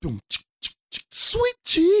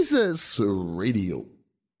Jesus Radio.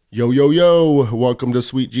 Yo, yo, yo. Welcome to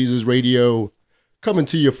Sweet Jesus Radio. Coming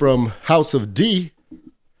to you from House of D.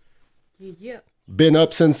 Yeah. Been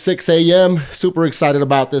up since 6 a.m. Super excited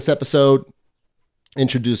about this episode.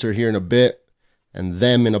 Introduce her here in a bit and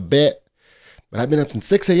them in a bit. But I've been up since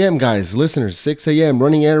 6 a.m., guys. Listeners, 6 a.m.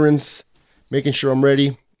 running errands, making sure I'm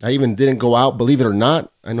ready. I even didn't go out, believe it or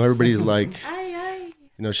not. I know everybody's like,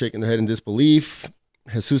 shaking their head in disbelief.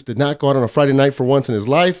 Jesus did not go out on a Friday night for once in his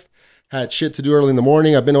life. Had shit to do early in the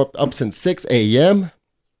morning. I've been up since 6 a.m.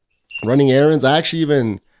 running errands. I actually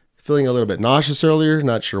even feeling a little bit nauseous earlier.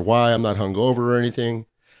 Not sure why. I'm not hungover or anything.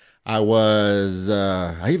 I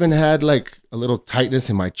even had like a little tightness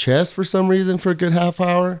in my chest for some reason for a good half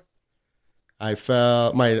hour. I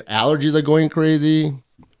felt my allergies are going crazy. And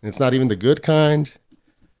it's not even the good kind.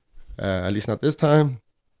 At least not this time.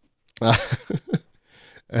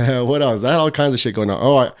 What else? I had all kinds of shit going on.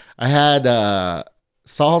 Oh, I had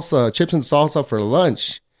salsa, chips and salsa for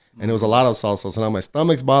lunch. And it was a lot of salsa. So now my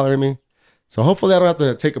stomach's bothering me. So hopefully I don't have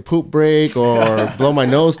to take a poop break or blow my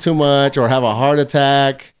nose too much or have a heart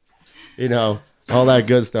attack. All that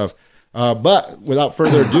good stuff. But without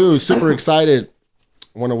further ado, super excited.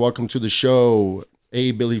 I want to welcome to the show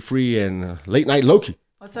Billi Free and Latenight Loki.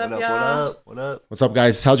 What's up, y'all? What up? What's up,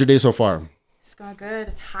 guys? How's your day so far? It's going good.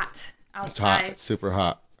 It's hot outside. It's hot. It's super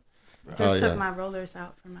hot. Just took my rollers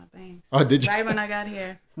out for my bangs. Oh, did you? Right when I got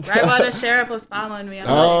here. Right while the sheriff was following me. Shit,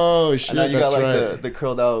 I know you that's got like right. the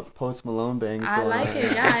curled out Post Malone bangs. I like on.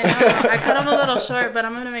 it. Yeah, I know. I cut them a little short, but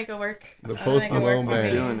I'm going to make it work. The Post Malone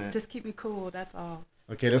bangs. Just keep me cool. That's all.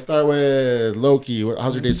 Okay, let's start with Loki.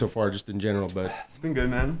 How's your day so far, just in general? But It's been good,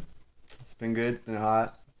 man. It's been good. It's been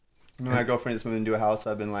hot. My girlfriend just moved into a house,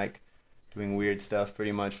 so I've been like doing weird stuff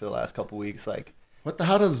pretty much for the last couple weeks. Like,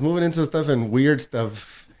 how does moving into stuff and weird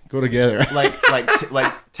stuff go together? like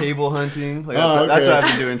table hunting. Like okay. That's what I've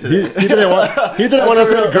been doing today. He didn't want to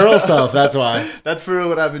say girl stuff. That's why. That's for real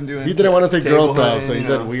what I've been doing. He didn't want to say girl Table stuff, hunting, so he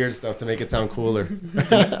said weird stuff to make it sound cooler.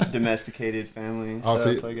 Domesticated family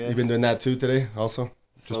Also, stuff, I guess. you've been doing that too today. Also,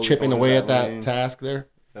 just Slowly chipping going away at that that way. task there.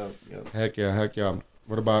 Yep. Heck yeah.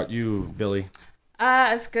 What about you, Billy?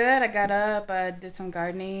 It's good. I got up. I did some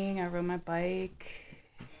gardening. I rode my bike.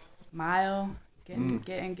 Mile. Getting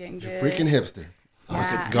good. Freaking hipster.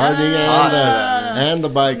 Yeah. It's gardening and the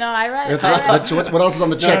bike. No, I ride. What else is on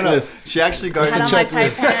the checklist? She actually I gardens. had on the my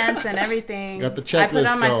checklist. tight pants and everything. Got the I put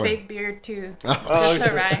checklist on my going. fake beard too. Oh, Just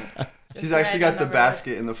to ride. She's actually got the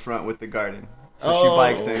basket in the front with the garden. So she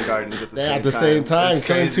bikes and gardens at the same time. It's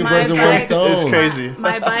killing two My birds with one bike- stone. It's crazy.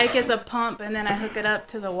 My bike is a pump, and then I hook it up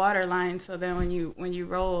to the water line. So then when you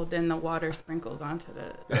roll, then the water sprinkles onto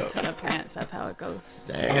the plants. That's how it goes.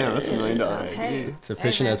 Damn, that's $1 million Hey. idea. It's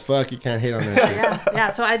efficient as fuck. You can't hate on that shit. Yeah.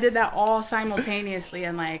 So I did that all simultaneously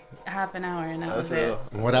in like half an hour, and that was it.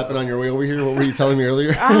 What happened on your way over here? What were you telling me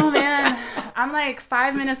earlier? Oh man, I'm like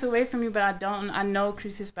 5 minutes away from you, but I know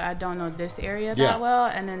Cruces, but I don't know this area that well.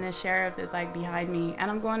 And then the sheriff is like behind me, and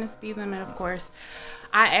I'm going to speed limit, of course.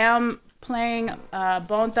 I am playing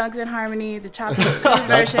Bone Thugs and Harmony, the chopped and screw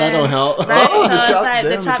version. That don't help. Right? Oh, so the it's chop- like the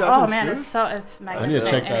damn, the chop. chop Oh and man, screw? it's I magnificent. need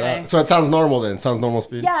to check that Anyway. out. So it sounds normal then. It sounds normal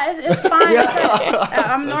speed? Yeah, it's fine. It's like,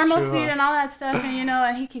 I'm normal true, speed huh? and all that stuff,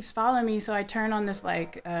 and he keeps following me. So I turn on this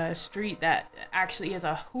like street that actually is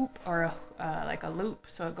a hoop or like a loop,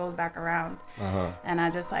 so it goes back around. And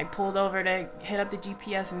I just like pulled over to hit up the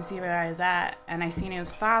GPS and see where I was at, and I seen he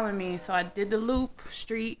was following me. So I did the loop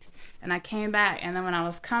street, and I came back, and then when I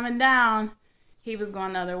was coming down, he was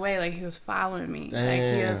going the other way, like he was following me.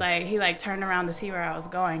 Damn. Like he turned around to see where I was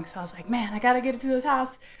going. So I was like, man, I gotta get to this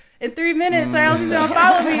house in 3 minutes, or else he's gonna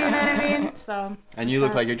follow me. You know what I mean? So. And you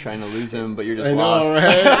look like you're trying to lose him, but you're just I know, lost.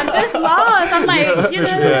 right? I'm just lost. I'm like,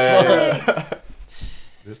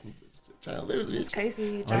 This trying to lose me. it's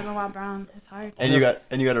crazy driving while brown. It's hard. And you got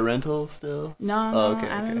a rental still? No, Oh, okay,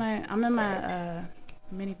 I'm okay. in my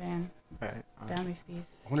minivan, All right. family Steve.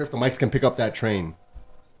 I wonder if the mics can pick up that train.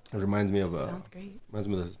 It reminds me of Sounds great.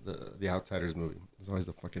 the Outsiders movie. There's always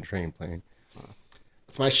the fucking train playing.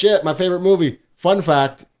 It's my shit. My favorite movie. Fun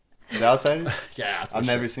fact. The Outsiders? Yeah, I've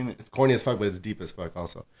never seen it. It's corny as fuck, but it's deep as fuck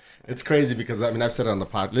also. It's crazy because I've said it on the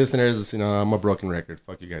pod. Listeners, I'm a broken record.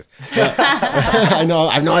 Fuck you guys. But, I know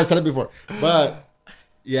I said it before, but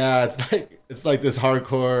yeah, it's like this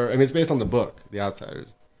hardcore. It's based on the book, The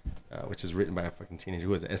Outsiders, which is written by a fucking teenager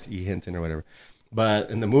who was S.E. Hinton or whatever. But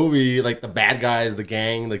in the movie, like the bad guys, the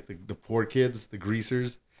gang, like the poor kids, the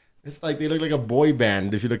greasers, it's like they look like a boy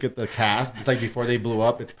band. If you look at the cast, it's like before they blew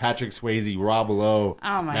up. It's Patrick Swayze, Rob Lowe,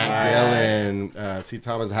 Oh my Matt Dillon, C.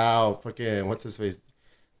 Thomas Howell, fucking what's his face,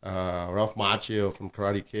 Ralph Macchio from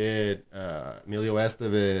Karate Kid, Emilio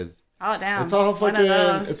Estevez. Oh damn! It's all One of fucking.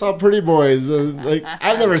 those. It's all pretty boys. Like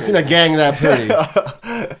I've never seen a gang that pretty.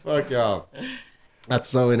 Fuck y'all. That's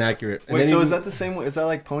so inaccurate. And Wait, then so even- is that the same? Is that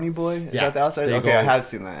like Pony Boy? Is Yeah, that the outside? Stay Okay, I Gold. have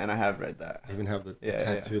seen that and I have read that. I even have the Yeah,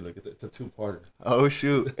 tattoo. Like it's a 2-parter. Oh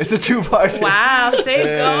shoot, it's a 2-part. Wow, stay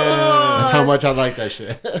gold. That's how much I like that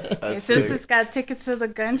shit. Your sister's got tickets to the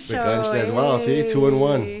gun The show. gun show as well. See, 2 in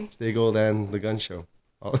 1. Hey. Stay Gold and the gun show.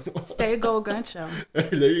 Stay gold gun show.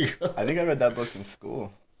 There you go. I think I read that book in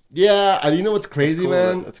school. Yeah, you know what's crazy, cool,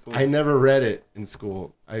 man? that's cool. I never read it in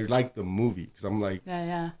school. I liked the movie because I'm like,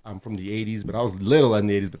 Yeah. I'm from the 80s, but I was little in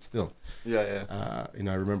the 80s, but still. Yeah. I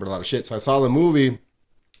remember a lot of shit. So I saw the movie,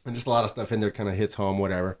 and just a lot of stuff in there kind of hits home,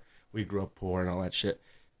 whatever. We grew up poor and all that shit.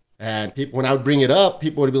 And people, when I would bring it up,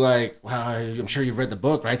 people would be like, wow, I'm sure you've read the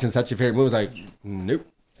book, right? Since that's your favorite movie. I was like, nope.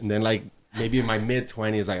 And then like, maybe in my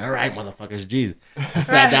mid-20s, like, all right, motherfuckers, jeez. I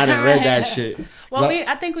sat down and read that shit. Well,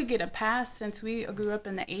 I think we get a pass since we grew up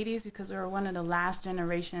in the 80s because we were one of the last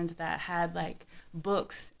generations that had like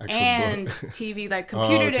books Actual and book. TV. Like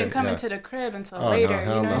computer okay, didn't come yeah. into the crib until Oh, no, later. You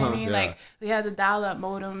hell know what no. I mean? Yeah. Like we had the dial-up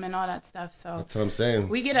modem and all that stuff. So That's what I'm saying.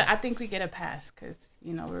 I think we get a pass because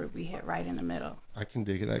we hit right in the middle. I can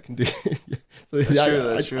dig it. So,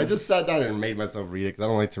 That's true. I just sat down and made myself read it because I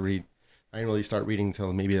don't like to read. I didn't really start reading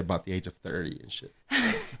until maybe about the age of 30 and shit.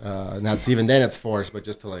 And that's even then it's forced, but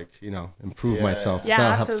just to like, improve myself, Yeah,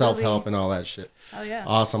 absolutely. self-help and all that shit. Oh yeah.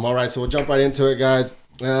 Awesome. All right. So we'll jump right into it, guys.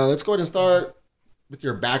 Let's go ahead and start with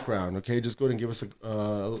your background. Okay. Just go ahead and give us a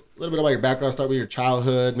little bit about your background. Start with your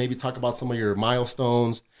childhood, maybe talk about some of your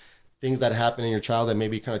milestones, things that happened in your childhood that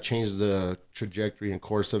maybe kind of changed the trajectory and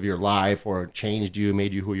course of your life or changed you,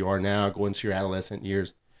 made you who you are now, go into your adolescent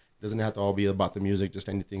years. It doesn't have to all be about the music, just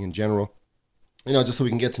anything in general. Just so we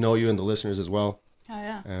can get to know you and the listeners as well. Oh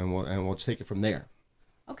yeah. And we'll just take it from there.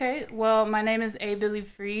 Okay, well, my name is Billi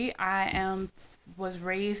Free. Was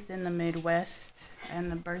raised in the Midwest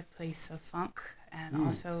and the birthplace of funk, and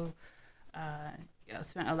also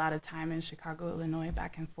spent a lot of time in Chicago, Illinois,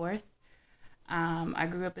 back and forth. I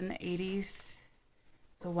grew up in the 80s.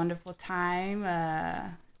 It's a wonderful time.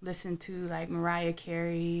 Listened to like Mariah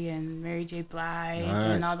Carey and Mary J. Blige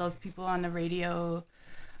and all those people on the radio.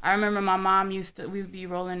 I remember my mom we would be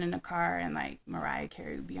rolling in the car and like Mariah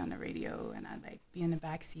Carey would be on the radio and I'd like be in the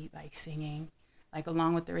back seat like singing like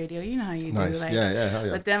along with the radio. You know how you do. Like, Yeah, hell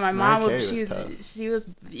yeah. But then my mom she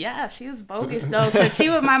was bogus though because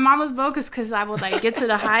my mom was bogus because I would like get to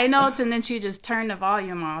the high notes and then she'd just turn the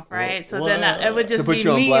volume off, right? So then it would just To put be you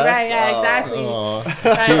on me, blast? right? Yeah, exactly. Oh,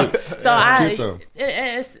 Right. So cute, though.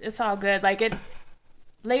 it's all good. Like it.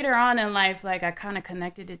 Later on in life, like I kind of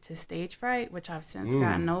connected it to stage fright, which I've since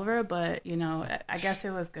gotten over. But I guess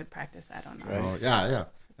it was good practice. I don't know. Right. Oh, yeah.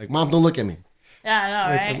 Like, Mom, don't look at me. Yeah, I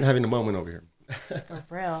know, Like, right? I'm having a moment over here. For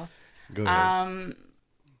real. Go ahead.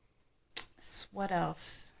 What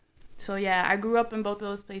else? So yeah, I grew up in both of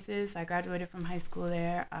those places. I graduated from high school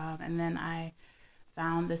there, and then I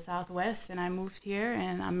found the Southwest, and I moved here,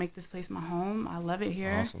 and I make this place my home. I love it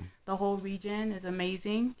here. Awesome. The whole region is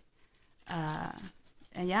amazing.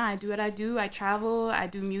 And yeah, I do what I do. I travel. I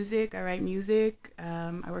do music. I write music.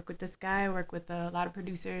 I work with this guy. I work with a lot of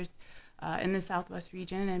producers in the Southwest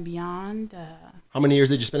region and beyond. How many years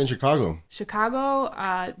did you spend in Chicago?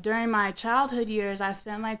 Chicago, during my childhood years, I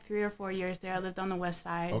spent like 3 or 4 years there. I lived on the west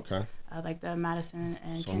side, Okay. like the Madison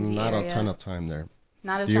and So Kinsey not area. a ton of time there.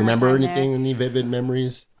 Not a Do you ton of remember time anything, there. any vivid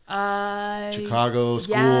memories? Chicago,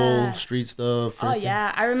 school, yeah. street stuff? Oh anything?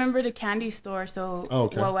 yeah, I remember the candy store. So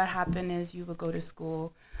okay. what would happen is you would go to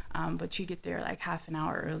school, but you get there like half an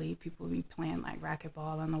hour early. People would be playing like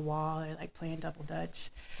racquetball on the wall or like playing double dutch.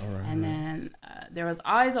 All right. And then there was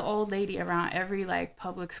always an old lady around every like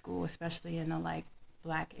public school, especially in the like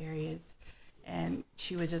black areas. And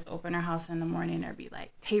she would just open her house in the morning and there'd be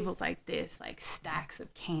like tables like this, like stacks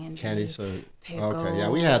of candy. So pickles, okay, yeah,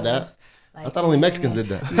 we had that. like, I thought only Mexicans did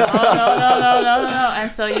that. No. And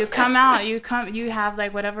so you come out, you have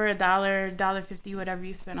like whatever, $1.50, whatever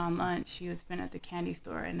you spend on lunch, you would spend at the candy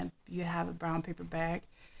store, and then you have a brown paper bag,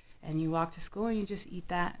 and you walk to school and you just eat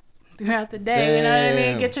that throughout the day. You know what I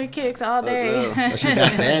mean? Damn. Get your kicks all day. That shit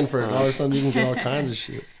back then for $1 or something, you can get all kinds of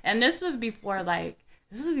shit. And this was before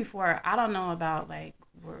I don't know about like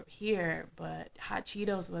we're here, but hot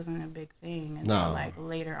Cheetos wasn't a big thing until like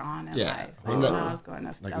later on in life. Like when I was going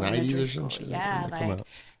to like elementary 90s or school. some shit. Yeah, When they come like out.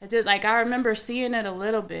 it's just like I remember seeing it a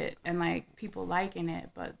little bit and like people liking it,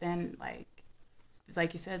 but then like it's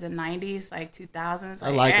like you said, the 90s, like 2000s, I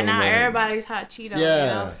like and them, now man. everybody's hot Cheetos. Yeah. You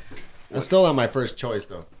know? That's still not my first choice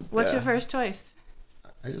though. What's your first choice?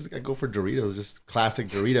 I just gotta go for Doritos, just classic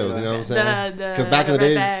Doritos. You know what I'm saying? The Because back in the red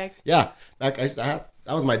days, bag. yeah, back I used to have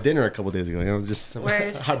That was my dinner a couple days ago. You know, just some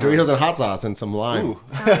Word. hot Doritos and hot sauce and some lime. Ooh.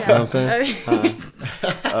 Oh, yeah. You know what I'm saying?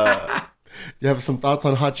 You have some thoughts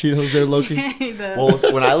on hot Cheetos there, Loki? Well,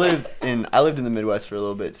 when I lived in the Midwest for a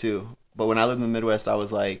little bit too. But when I lived in the Midwest, I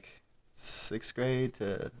was like 6th grade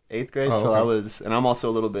to 8th grade. Oh, so okay. and I'm also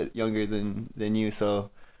a little bit younger than you.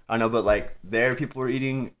 So I know, but like there, people were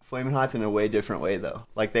eating Flamin' Hots in a way different way though.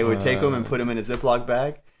 Like they would take them and put them in a Ziploc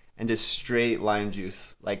bag and just straight lime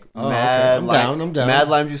juice, like mad okay. lime, I'm down. mad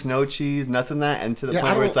lime juice, no cheese, nothing that, and to the Yeah,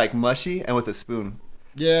 point where it's like mushy and with a spoon.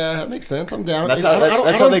 Yeah, that makes sense. I'm down. That's I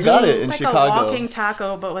how don't they got it It's in like Chicago. a walking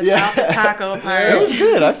taco, but without the taco part. It was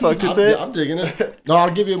good. I fucked with it. I'm digging it. No,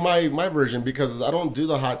 I'll give you my version because I don't do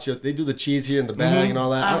the hot chip. They do the cheese here in the bag and all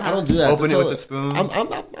that. I don't do that. Open That's it with all- the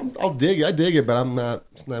spoon. I'll dig it. I dig it, but I'm not.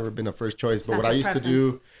 It's never been a first choice. But not what I your used to preference.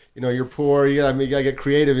 do, you know, you're poor. You gotta get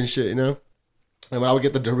creative and shit. You know. And when I would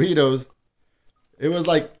get the Doritos, it was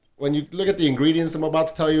like when you look at the ingredients I'm about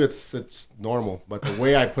to tell you, it's normal. But the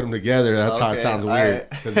way I put them together, that's how it Okay, sounds all weird.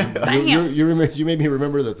 right. Because you made me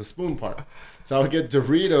remember the spoon part. So I would get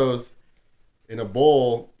Doritos in a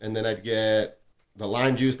bowl, and then I'd get the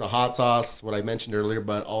lime juice, the hot sauce, what I mentioned earlier,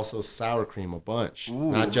 but also sour cream, a bunch,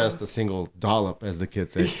 not just a single dollop, as the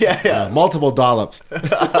kids say. Yeah. Multiple dollops.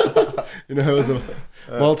 You know, it was a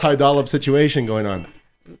multi-dollop situation going on.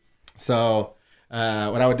 So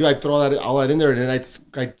what I would do, I'd throw all that in there, and then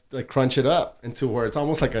I'd like crunch it up into where it's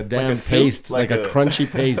almost like a damn soup? paste, Like like a crunchy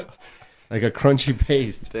paste. Like a crunchy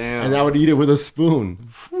paste. Damn. And I would eat it with a spoon.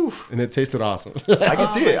 And it tasted awesome. I can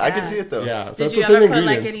see my it. I can God. see it though. Yeah. So Did it's you the same ever put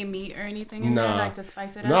ingredients. like any meat or anything in there, No. like to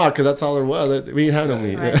spice it up? No, because that's all there was. We didn't have no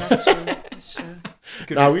meat. Right, that's true. That's true.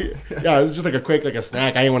 It was just like a quick, like a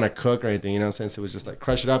snack. I didn't want to cook or anything, you know what I'm saying? So it was just like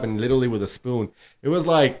crush it up and literally with a spoon. It was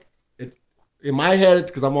like, in my head,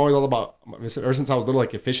 because I'm always all about, ever since I was little,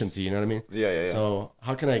 like efficiency, you know what I mean? Yeah. So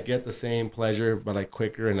how can I get the same pleasure, but like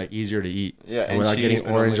quicker and like easier to eat? Yeah, and and without cheap getting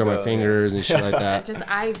and orange on on the my go, fingers and shit like that. Just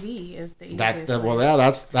IV is the easiest. That's the way. that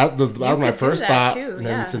was my could do first that thought. too, And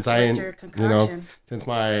then yeah, since with your concoction. since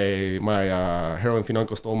my heroin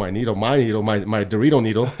finuncle stole my Dorito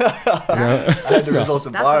needle, I had to result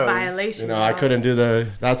in That's a borrowing. violation. I couldn't do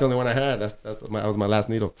that was the only one I had. That was my last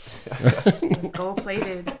needle. Gold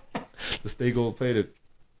plated. To stay gold plated.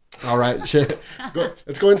 All right, shit.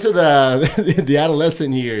 Let's go into the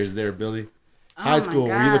adolescent years there, Billy. High my school.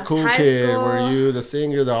 Were you the gosh. cool High kid? school. Were you the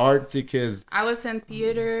singer, the artsy kids? I was in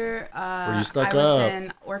theater. Were you stuck I was up?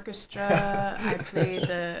 in orchestra. I played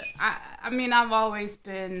I mean, I've always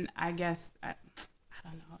been, I guess, I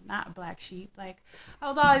don't know, not black sheep. Like, I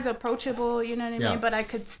was always approachable, you know what I Yeah. mean? But I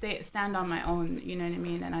could stand on my own, you know what I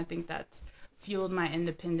mean? And I think that's fueled my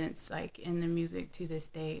independence, like, in the music to this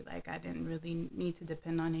day. Like, I didn't really need to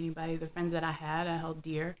depend on anybody. The friends that I had, I held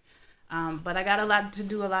dear. But I got to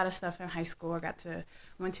do a lot of stuff in high school.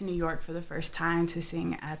 Went to New York for the first time to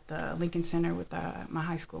sing at the Lincoln Center with my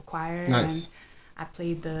high school choir. Nice. And I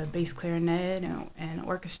played the bass clarinet and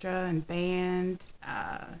orchestra and band.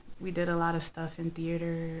 We did a lot of stuff in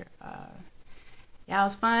theater. Yeah, it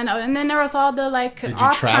was fun. Oh, and then there was all the like Did you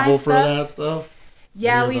off-time travel for stuff. that stuff?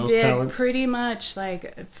 Yeah, Any we of those did talents? pretty much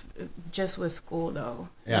like just with school though.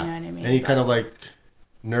 Yeah. You know what I mean? Any kind But- of like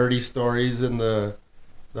nerdy stories in the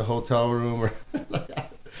hotel room or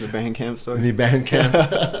The band camp story. any band camps?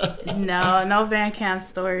 No band camp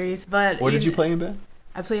stories. But What did you play in band?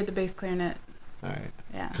 I played the bass clarinet. All right.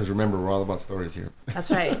 Yeah, Because remember, we're all about stories here. that's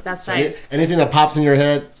right. That's So right. anything that pops in your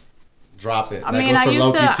head, drop it. I That mean, goes for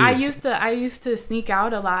Loki, I used to sneak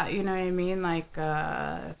out a lot. You know what I mean? Like,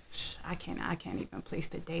 I can't even place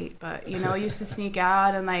the date, but you know, I used to sneak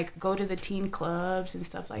out and like go to the teen clubs and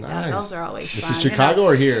stuff like that. Those are always This fun. is you Chicago know?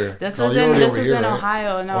 or here? This Oh, was you're in already this over was here, in right?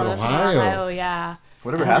 Ohio. No, Oh, in this was in Ohio. Ohio. Yeah.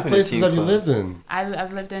 Whatever How many happened to places Teen have you Club? lived in?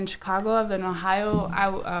 I've lived in Chicago. I've lived in Ohio.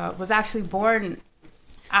 I was actually born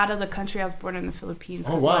out of the country. I was born in the Philippines.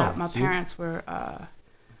 Oh, as wow. well. My See? parents were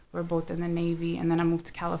both in the Navy, and then I moved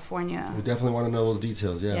to California. We definitely want to know those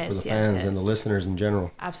details, yeah, for the Yes, fans yes. and the listeners in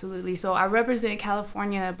general. Absolutely. So I represent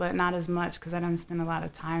California, but not as much because I didn't spend a lot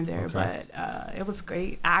of time there. Okay. But it was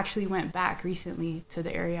great. I actually went back recently to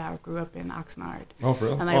the area I grew up in, Oxnard. Oh, for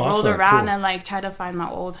real? And like Oh, rolled Oxnard, around cool. and like tried to find my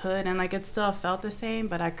old hood, and like it still felt the same,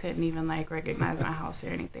 but I couldn't even like recognize my house or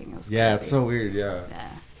anything. It was Yeah, crazy. it's so weird, yeah. Yeah.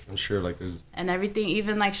 I'm sure, like, there's... And everything,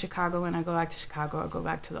 even like Chicago, when I go back to Chicago, I go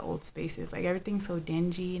back to the old spaces. Like everything's so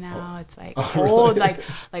dingy now. It's like old, like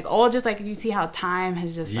old. Just like you see how time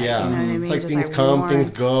has just like, Yeah, you know what I mean. it's like just, things come, worn. things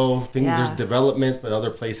go. Yeah. There's developments, but other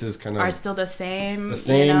places kind of Are still the same. the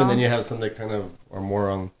same, you know? and then you have some that kind of are more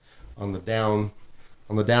on the downhill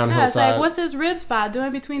Yeah, it's side. like, what's this rib spot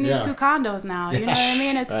doing between these Yeah. two condos now? You know what I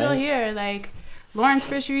mean? It's still Right. here. Like Lawrence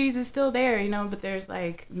Fisheries is still there, you know, but there's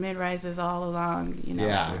like mid-rises all along, you know,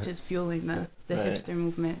 Yeah, which is fueling the Right. hipster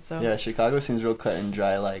movement. So Yeah, Chicago seems real cut and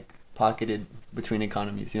dry, like pocketed between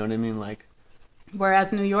economies. You know what I mean? Like,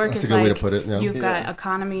 whereas New York That's a is good like way to put it. Yeah. you've got Yeah.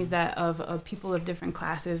 economies that of people of different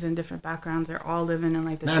classes and different backgrounds. They're all living in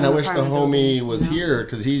like the Man, same I wish the apartment homie building, was you know? here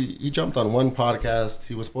because he jumped on one podcast.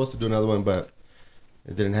 He was supposed to do another one, but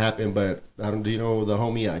it didn't happen. But do you know the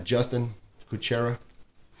homie Justin Kuchera?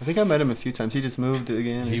 I think I met him a few times. He just moved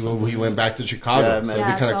again. Or He something. went back to Chicago, Yeah, so man.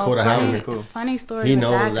 it'd be kind of cool to have funny, him. Cool. funny story. He with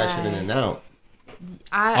knows that that shit guy. in and out.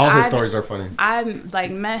 I, All his I- stories are funny. I like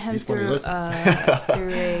met him He's funny through looking.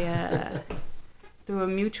 through a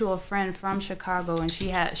mutual friend from Chicago, and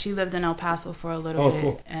she lived in El Paso for a little Oh, bit,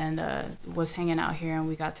 cool. and was hanging out here, and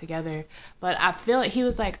we got together. But I feel like he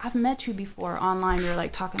was like, I've met you before online. We were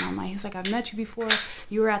like talking online. He's like, I've met you before.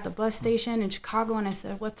 You were at the bus station in Chicago, and I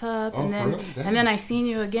said, what's up? Oh, and for then real? Damn. and then I seen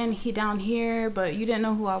you again. He down here, but you didn't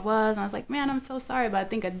know who I was. And I was like, man, I'm so sorry, but I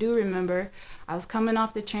think I do remember. I was coming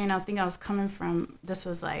off the train. I think I was coming from. This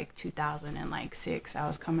was like 2006. I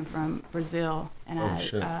was coming from Brazil, and Oh, I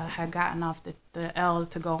shit. had gotten off the L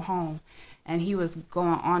to go home, and he was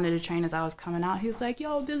going onto the train as I was coming out. He was like,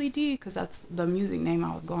 "Yo, Billy D," because that's the music name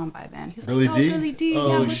I was going by then. He's Billy like, "Yo, D? Billy D, Oh,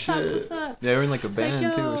 yeah, what's shit. up, what's up?" Yeah, we're in like a like,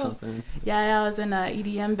 band too yo. or something. Yeah, I was in a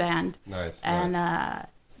EDM band, Nice. and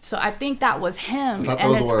so I think that was him. I thought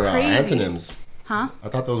and those it's were crazy. antonyms. Huh? I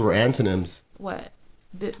thought those were antonyms. What?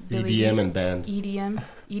 Billy EDM D? and band. EDM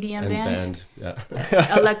And band,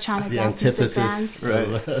 Yeah. electronic The dance music antithesis.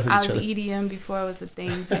 bands. of I was each other. EDM before it was a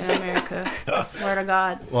thing in America. I swear to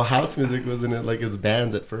God. Well, house music wasn't it like it was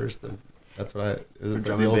bands at first? And that's what drum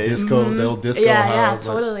the and old bass. disco, the old disco Yeah, house. yeah, like-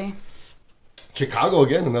 totally. Chicago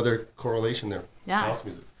again, another correlation there. Yeah. House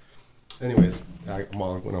music. Anyways, I'm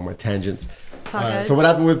all going on my tangents. It's all good. So what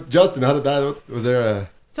happened with Justin? How did that? Was there a?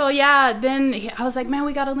 So yeah, then I was like, man,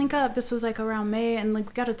 we gotta link up. This was like around May, and like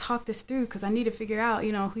we gotta talk this through because I need to figure out,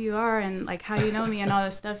 you know, who you are and like how you know me and all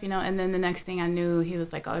this stuff, you know. And then the next thing I knew, he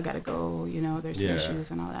was like, oh, I gotta go, you know, there's some Yeah.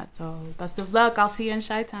 issues and all that. So best of luck. I'll see you in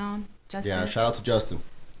Chi-Town. Justin. Yeah, shout out to Justin.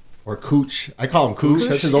 Or Cooch. I call him Cooch.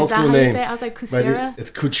 That's his Is old that school how you name. say it? I was like, But Kucera.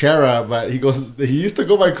 it's Kuchera, but he used to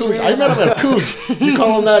go by Cooch. I Kuchera. met him as Cooch. You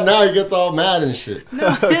call him that now, he gets all mad and shit.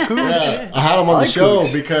 Yeah, I had him on the like show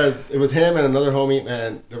Cooch. because it was him and another homie.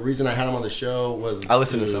 And the reason I had him on the show was I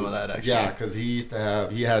listened to some of that, actually. Yeah, because he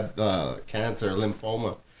had cancer,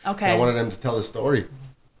 lymphoma. Okay. So I wanted him to tell his story.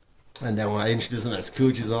 And then when I introduced him as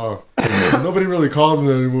Cooch, he's all, nobody really calls me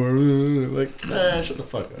that anymore. Like, nah, shut the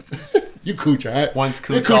fuck up. You Cooch, all right? Once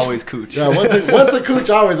You're Cooch, always Cooch. Yeah, once a Cooch,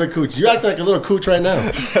 always a Cooch. You act like a little Cooch right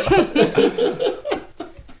now.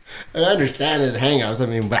 I understand his hangouts. I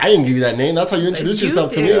mean, but I didn't give you that name. That's how you introduced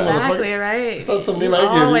yourself to me, Exactly, motherfucker. right? It's not some name You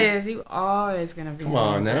I give you. You always gonna be. Come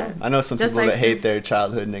on now. I know some Just people like that hate their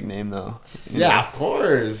childhood nickname though. Yeah, of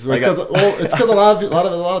course. Like It's because a lot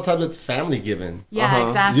of times it's family given. Yeah, Uh-huh.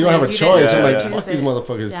 exactly. You don't have a didn't choice. You're Yeah, like, yeah. fuck these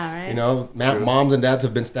motherfuckers. Yeah, right. You know, True. moms and dads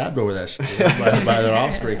have been stabbed over that shit by their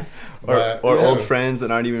offspring. Or But, or yeah. old friends that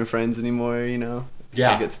aren't even friends anymore. You know.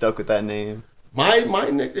 Yeah. They get stuck with that name. My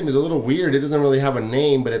nickname is a little weird. It doesn't really have a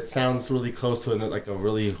name, but it sounds really close to like a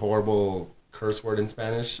really horrible curse word in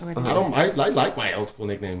Spanish. Uh-huh. I like my old school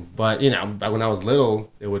nickname, but you know, back when I was little,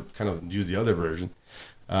 they would kind of use the other version.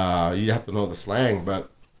 You have to know the slang, but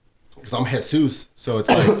because I'm Jesus, so it's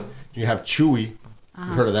like you have Chewy.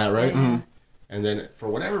 You've heard of that, right? Yeah. Mhm. And then for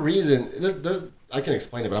whatever reason, there's I can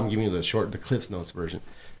explain it, but I'm giving you the Cliff's Notes version.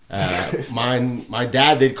 My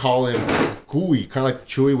dad, they'd call him Cuy, kind of like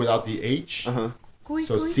Chewy without the H. Cuy,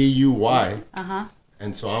 So cuy. Cuy. Uh-huh.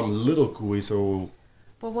 And so I'm little Cuy, so,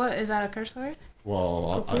 But what is that a curse word?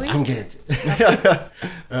 well, Cuy? I'm getting to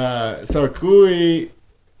it. So Cuy,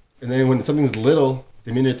 and then when something's little,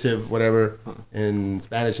 diminutive, whatever, in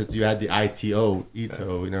Spanish, you add the ITO,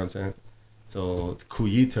 ito, you know what I'm saying? So it's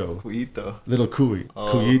Cuyito. Cuito. Little Cuy,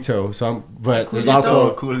 Oh. Cuyito. So there's Culito?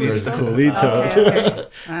 also, Culito. there's Culito. Okay.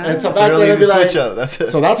 And so It's back a really then, I'd easy be like, switch up. That's it.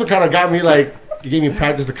 so that's what kind of got me like, it gave me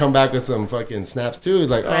practice to come back with some fucking snaps too.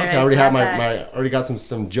 It's like, oh, Right, okay, I already have snapbacks. already got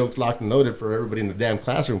some jokes locked and loaded for everybody in the damn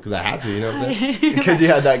classroom because I had to, you know what I'm saying? Because you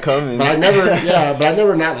had that coming. But I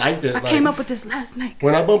never not liked it. I came up with this last night.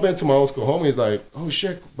 When I bump into my old school homies, like, oh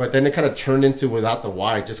shit. But then it kind of turned into without the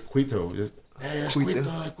Y, just Quito. Just, hey, Quito.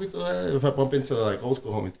 Quito. If I bump into like old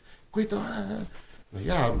school homies, Quito. Like,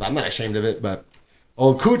 yeah, I'm not ashamed of it, but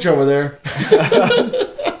old Cooch over there.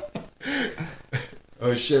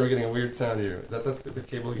 Oh shit, we're getting a weird sound here. Is that stupid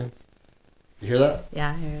cable again? You hear that? Yeah,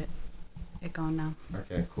 I hear it. It going now.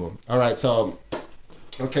 Okay, cool. All right, so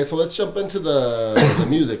let's jump into the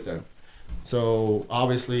music then. So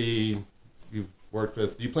obviously, you've worked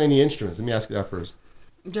with. Do you play any instruments? Let me ask you that first.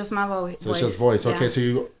 Just my voice. So it's just voice. Yeah. Okay,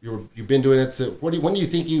 so you've been doing it. So when do you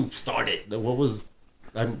think you started? What was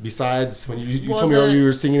besides when you told me earlier you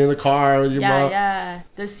were singing in the car with your mom? Yeah.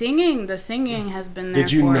 The singing has been there.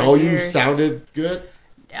 Did you for know years. you sounded good?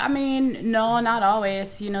 I mean, no, not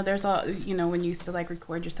always. You know, there's all, you know, when you used to like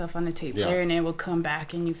record yourself on the tape player and it would come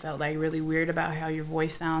back and you felt like really weird about how your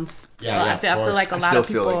voice sounds. Yeah, I feel like a lot of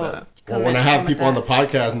people. Like well, when I have people on the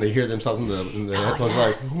podcast and they hear themselves in the headphones,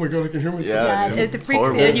 like, oh my god, I can hear myself. Yeah, it freaks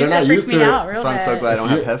horrible. it used to freak me out real so I'm so bad. glad I don't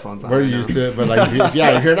have headphones on. We're used to it, but like,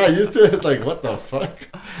 if you're not used to it, it's like, what the fuck?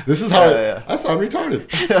 This is how I sound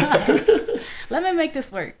retarded. Let me make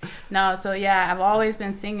this work. No, so yeah, I've always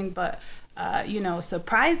been singing, but you know,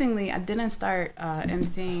 surprisingly, I didn't start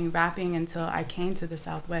emceeing rapping until I came to the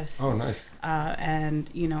Southwest. Oh, nice. And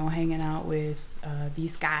you know, hanging out with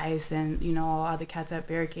these guys and you know all the cats at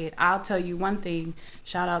Barricade. I'll tell you one thing.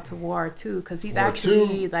 Shout out to War too, because he's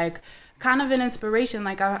actually like kind of an inspiration.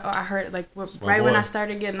 Like I heard like right when I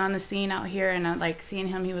started getting on the scene out here and I like seeing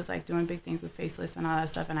him, he was like doing big things with Faceless and all that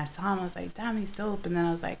stuff. And I saw him, I was like, damn, he's dope. And then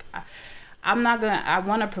I was like, I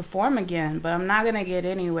want to perform again, but I'm not going to get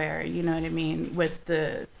anywhere, you know what I mean, with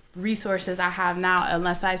the resources I have now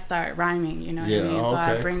unless I start rhyming, you know what I mean? So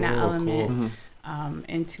I bring that element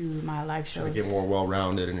into my live shows. To get more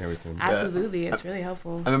well-rounded and everything. Absolutely. It's really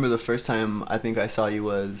helpful. I remember the first time I think I saw you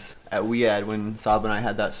was at WeAd when Saab and I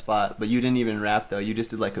had that spot, but you didn't even rap though. You just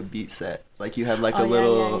did like a beat set. Like you had like a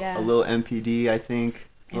little MPD, I think.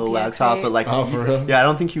 Little laptop, but like, for real? Yeah, I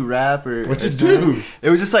don't think you rap or. What you do? It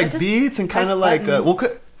was just like beats and kind of like, old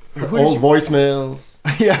voicemails.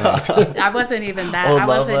 Yeah, I wasn't even that. I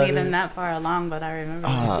wasn't even that far along, but I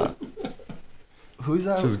remember. Who's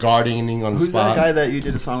that? Just gardening on the spot. Who's that guy that you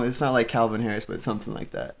did a song with? It's not like Calvin Harris, but it's something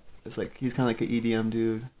like that. It's like he's kind of like an EDM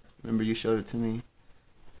dude. Remember you showed it to me.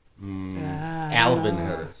 Alvin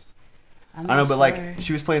Harris. I don't know, but like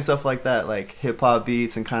she was playing stuff like that, like hip hop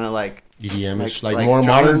beats and kind of like EDM-ish, like more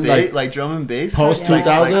modern, like drum and bass, post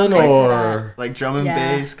 2000 or like drum and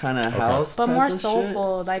bass kind of house, but more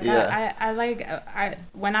soulful. Shit. Like I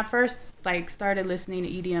when I first like started listening to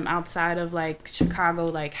EDM outside of like Chicago,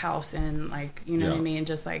 like house and like you know what I mean,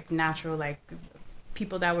 just like natural like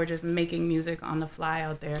people that were just making music on the fly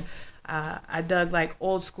out there. I dug like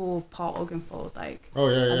old school Paul Oakenfold, like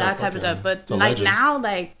that type of stuff. But like now,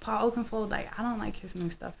 like Paul Oakenfold, like I don't like his new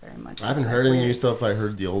stuff very much. I haven't heard any new stuff. I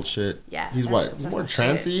heard the old shit. Yeah, he's more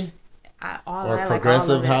trancey or like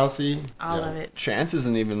progressive housey. All of it. Trance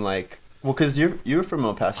isn't even like. Well, because you're from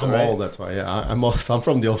El Paso, I'm right? old, that's why. Yeah, I'm old, so I'm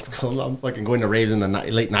from the old school. I'm fucking going to raves in the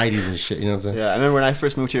late '90s and shit. You know what I'm saying? Yeah, I remember when I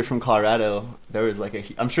first moved here from Colorado. There was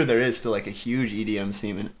like I'm sure there is still like a huge EDM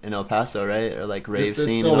scene in El Paso, right? Or like rave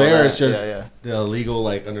scene. It's still there. It's just the illegal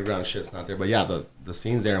like underground shit's not there. But yeah, the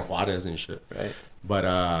scene's there in Juarez and shit. Right. But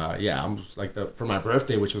yeah, I'm just like for my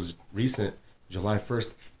birthday, which was recent, July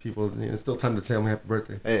 1st. People, it's still time to tell me happy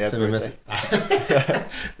birthday. Hey, happy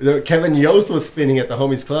birthday. Kevin Yost was spinning at the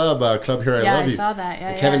Homies Club Here I Love You. Yeah, I saw that.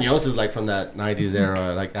 Yeah, Kevin Yost is like from that 90s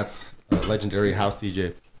era. Like that's a legendary house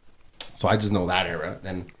DJ. So I just know that era.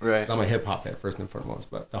 Then I'm a hip hop head first and foremost.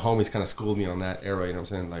 But the Homies kind of schooled me on that era. You know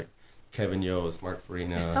what I'm saying? Like Kevin Yost, Mark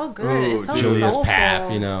Farina. It's so good. It's so Julius soulful.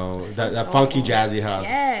 Pap, you know, that funky jazzy house.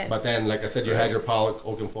 Yes. But then, like I said, you had your Paul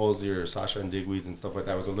Oakenfolds, your Sasha and Digweeds and stuff like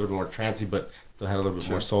that. It was a little bit more trancey, but still had a little bit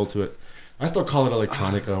more soul to it. I still call it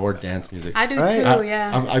electronica or dance music. I do too,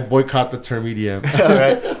 yeah. I boycott the term EDM.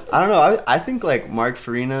 Right. I don't know. I think like Mark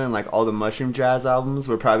Farina and like all the Mushroom Jazz albums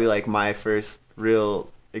were probably like my first real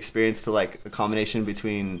experience to like a combination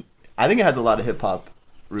between. I think it has a lot of hip hop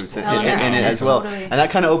roots in it as well, totally. And that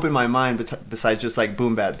kind of opened my mind. Besides just like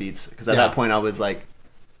boom bap beats, because at that point I was like,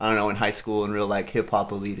 I don't know, in high school and real like hip hop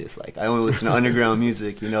elitist. Like I only listen to underground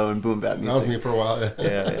music, you know, and boom bap music. That was me for a while.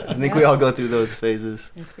 Yeah. I think we all go through those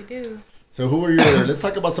phases. Yes, we do. So who are let's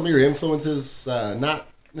talk about some of your influences, not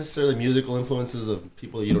necessarily musical influences of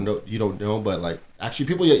people you don't know, but like actually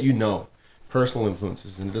people that you know, personal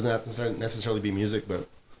influences. And it doesn't have to necessarily be music, but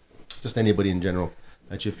just anybody in general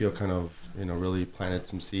that you feel kind of, you know, really planted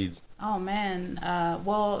some seeds. Oh man,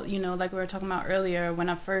 well, you know, like we were talking about earlier, when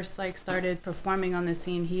I first like started performing on the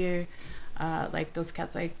scene here, like those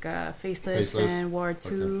cats like Faceless and War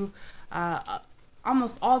 2,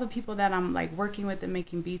 almost all the people that I'm like working with and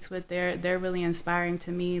making beats with, they're really inspiring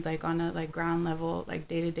to me, like on a like ground level, like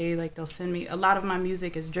day to day. Like they'll send me a lot of my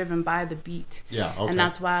music is driven by the beat. Yeah, okay. And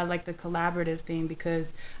that's why I like the collaborative thing,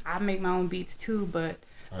 because I make my own beats too, but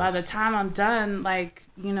by the time I'm done, like,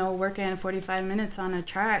 you know, working 45 minutes on a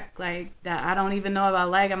track, like, that I don't even know if I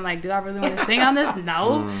like, I'm like, do I really want to sing on this?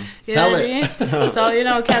 No. You Sell know it. what I mean? So, you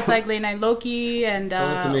know, cats like Latenight Loki and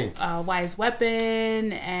Sell it to me. Wise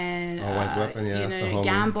Weapon and Wise Weapon, yeah, you that's know, the homie.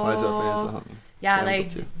 Gamble. Wise Weapon is the homie. Yeah, Gamble like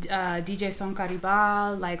too. DJ Son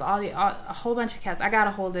Caribal, like a whole bunch of cats. I got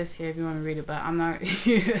a whole list here if you want to read it, but I'm not.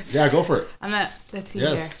 Yeah, go for it. I'm not. Let's see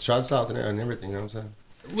Yes, shouts out and everything. You know what I'm saying?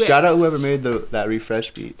 here. Shout out whoever made that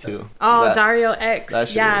refresh beat too. Oh, That- Dario X. that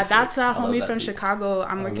shit Yeah, is that's sick. a I love homie that from beat. Chicago.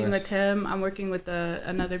 I'm working nice. with him. I'm working with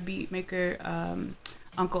another beat maker,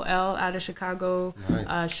 Uncle L out of Chicago.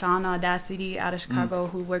 Nice. Sean Audacity out of Chicago,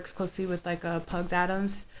 who works closely with like Pugs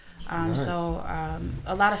Adams. Nice. So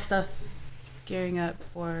a lot of stuff gearing up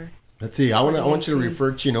for. Let's see. I want you to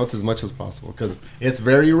refer to your notes as much as possible because it's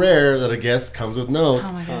very rare that a guest comes with notes.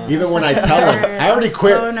 Oh my God. Even I'm when I such a tell them, nerd. I already I'm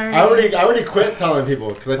quit. so nerdy. I already quit telling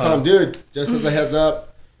people because I tell them, dude, just as a heads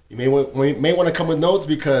up, you may want to come with notes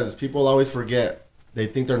because people always forget. They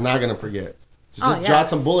think they're not gonna forget. So just jot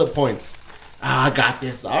some bullet points. I got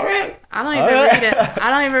this. All right. I don't even read it.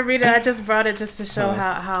 I don't even read it. I just brought it just to show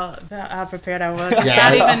how prepared I was. It's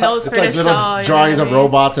not even notes It's for like the little show. drawings of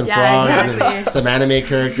robots and frogs exactly. and some anime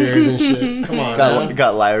characters and shit. Come on, man.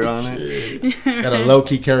 Got Lyra on it. Got a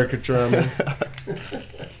Loki caricature on me.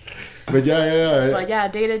 But yeah. But yeah,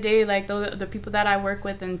 day to day, like the people that I work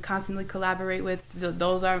with and constantly collaborate with,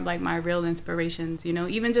 those are like my real inspirations. You know,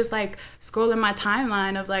 even just like scrolling my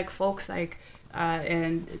timeline of like folks like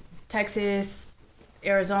in Texas,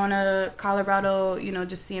 Arizona, Colorado, you know,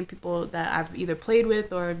 just seeing people that I've either played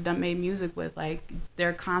with or made music with, like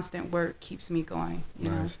their constant work keeps me going.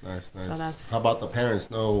 You know? Nice. So that's. How about the parents?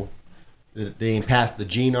 No, they ain't passed the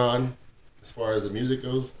gene on as far as the music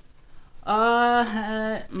goes?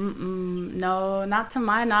 No, not to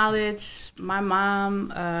my knowledge. My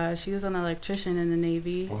mom, she was an electrician in the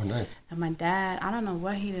Navy. Oh, nice. And my dad, I don't know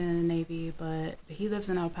what he did in the Navy, but he lives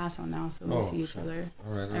in El Paso now, so we see each other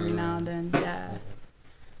every now and then. Yeah.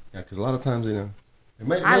 Yeah, because a lot of times, you know,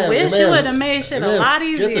 I wish it would have made shit a lot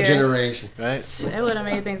easier. Get the generation. Right? It would have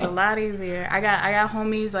made things a lot easier. I got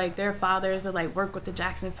homies, like their fathers that like work with the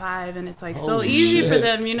Jackson 5, and it's like so Holy easy for shit.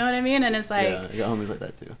 them, you know what I mean? And it's like, Yeah, I got homies like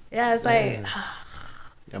that too. yeah, it's like,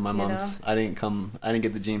 Yeah, my mom's. I didn't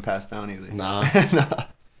get the gene passed down either. Nah.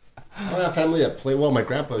 I don't have family that play. Well, my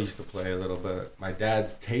grandpa used to play a little bit. My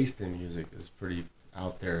dad's taste in music is pretty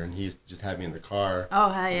out there, and he used to just have me in the car. oh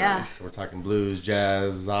hell yeah. So we're talking blues,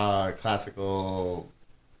 jazz, classical,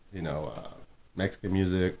 you know, Mexican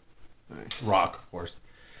music, rock, of course.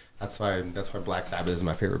 That's why Black Sabbath is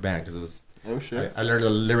my favorite band because it was. Oh shit. I learned the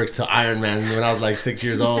lyrics to Iron Man when I was like 6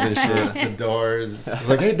 years old and shit. The Doors. I was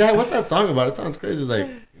like, hey Dad, what's that song about? It sounds crazy.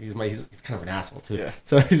 He's like, he's kind of an asshole too. Yeah.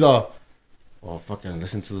 So he's all, well, fucking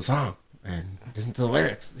listen to the song and listen to the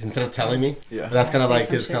lyrics instead of telling me. Yeah. But that's kind of Say like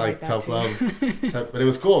some his shit kind of like like that, tough love. But it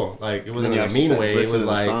was cool. Like it wasn't Then in a you actually mean said, way. It listen was to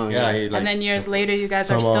the like, song, yeah. yeah. He, like, And then years later, you guys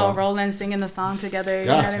are some, still rolling, singing the song together. You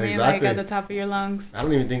Yeah, know what I mean? exactly. Like at the top of your lungs. I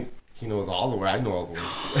don't even think he knows all the words. I know all the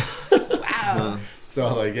words. Wow.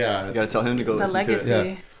 So like, yeah. You gotta tell him to go It's a listen to legacy. it.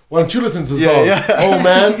 Yeah. Why don't you listen to the Yeah, song? yeah. Oh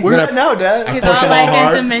man, Where at now, Dad? He's push all him all like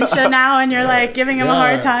hard. in dementia now, and you're like giving him a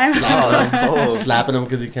hard time. Oh, that's cool. slapping him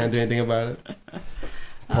because he can't do anything about it.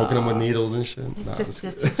 Poking him with needles and shit. Nah, It's just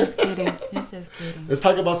kidding. It's just kidding. Let's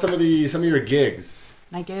talk about some of your gigs.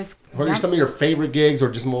 Like it's. What are some of your favorite gigs or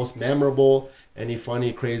just most memorable? Any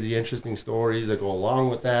funny, crazy, interesting stories that go along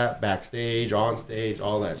with that? Backstage, on stage,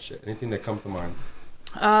 all that shit. Anything that comes to mind?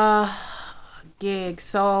 Gig.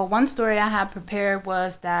 So one story I had prepared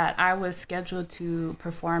was that I was scheduled to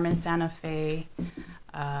perform in Santa Fe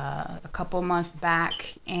a couple months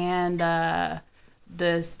back, and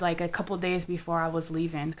this like a couple days before I was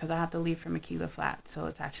leaving, because I have to leave from Akela Flats, so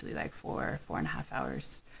it's actually like 4.5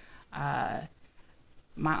 hours.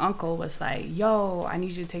 My uncle was like, "Yo, I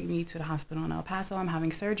need you to take me to the hospital in El Paso. I'm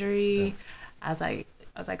having surgery." Yeah.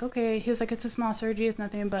 I was like, okay. He was like, it's a small surgery. It's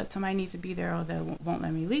nothing, but somebody needs to be there or they won't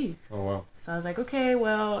let me leave. Oh, wow. So I was like, okay,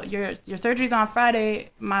 well, your surgery's on Friday.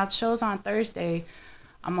 My show's on Thursday.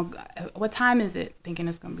 What time is it? Thinking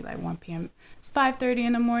it's going to be like 1 p.m. It's 5:30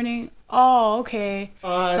 in the morning. Oh, okay. So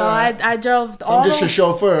I drove I'm just a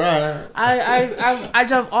chauffeur. I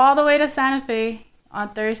drove all the way to Santa Fe on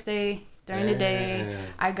Thursday during the day.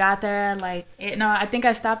 I got there at like 8. No, I think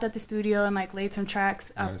I stopped at the studio and like laid some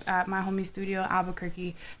tracks up at my homie's studio,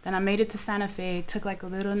 Albuquerque. Then I made it to Santa Fe, took like a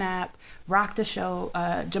little nap, rocked the show.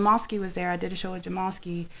 Jamalski was there. I did a show with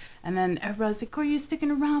Jamalski. And then everybody was like, are you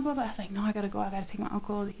sticking around? Blah, blah. I was like, no, I got to go. I got to take my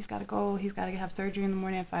uncle. He's got to go. He's got to have surgery in the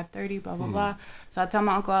morning at 5:30, blah, blah, blah. So I tell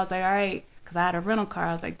my uncle, I was like, all right. Because I had a rental car.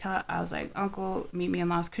 I was like, Uncle, meet me in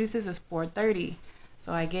Las Cruces. It's 4:30.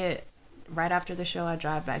 So I get right after the show, I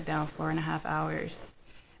drive back down 4.5 hours.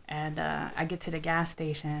 And I get to the gas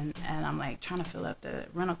station, and I'm like trying to fill up the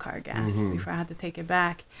rental car gas before I have to take it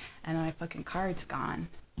back. And my fucking card's gone.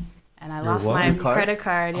 And I lost my credit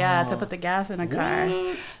card, to put the gas in the car.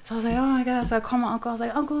 So I was like, oh my God. So I called my uncle. I was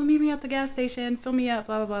like, Uncle, meet me at the gas station. Fill me up,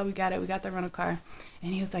 blah, blah, blah. We got it. We got the rental car.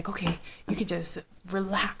 And he was like, okay, you could just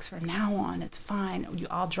relax from now on. It's fine.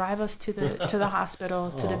 I'll drive us to the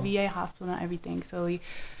hospital, to the VA hospital and everything. So we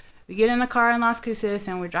get in a car in Las Cruces,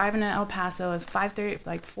 and we're driving to El Paso. It's 5:30,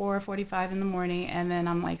 like 4:45 in the morning, and then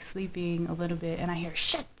I'm like sleeping a little bit, and I hear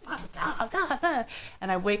shit,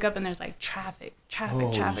 and I wake up, and there's like traffic.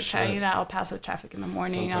 You know, El Paso traffic in the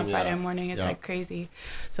morning on Friday morning. It's like crazy.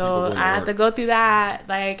 So I had to go through that,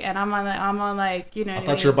 like, and I'm on like, you know. I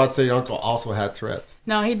thought you were about to say your uncle also had Tourette's.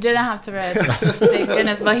 No, he didn't have Tourette's, thank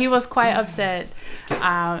goodness, but he was quite upset.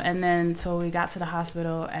 And then so we got to the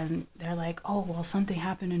hospital, and they're like, oh, well, something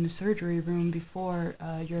happened in the surgery room before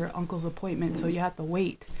your uncle's appointment, so you have to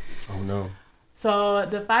wait. Oh no. So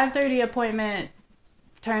the 5:30 appointment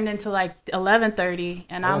turned into like 11:30,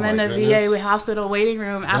 and I'm in the VA hospital waiting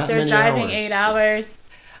room after driving 8 hours.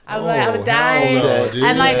 I'm dying.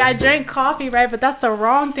 And like I drank coffee, right? But that's the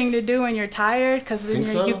wrong thing to do when you're tired, because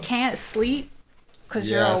you can't sleep because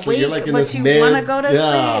you're awake, so you're like but you want to go to sleep.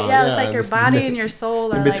 Yeah, it's like your body and your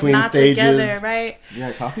soul are like not together, right?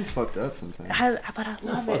 Yeah, coffee's fucked up sometimes. But I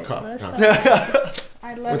love it.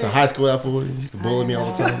 I love it. Went to high school that fool. He used to bully me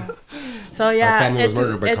all the time. So yeah,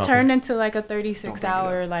 it turned into like a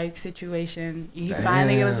 36-hour like situation. He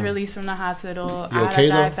finally was released from the hospital. I had to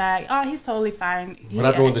drive back. Oh, he's totally fine. What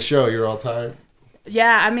happened with the show? You're all tired?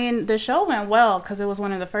 Yeah, I mean, the show went well because it was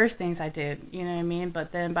one of the first things I did. You know what I mean?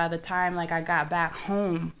 But then by the time like I got back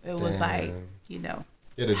home, it was like, you know.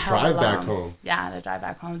 You had to drive back home. Yeah, I had to drive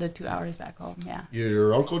back home. The 2 hours back home. Yeah.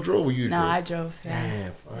 Your uncle drove or you drove? No, I drove.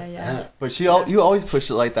 Yeah. Damn, But you always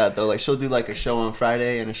push it like that though. Like she'll do like a show on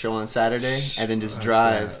Friday and a show on Saturday, and then just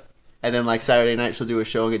drive. Yeah. And then like Saturday night she'll do a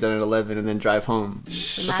show and get done at 11 and then drive home.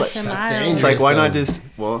 It's like why not just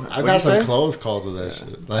I've had some close calls with that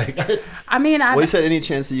shit. Like I mean, you said any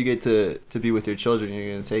chance that you get to be with your children, you're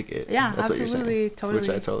gonna take it. Yeah, that's absolutely, what you're saying. totally. Which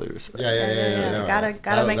I totally respect. Yeah.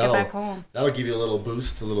 Gotta make it back home. That'll give you a little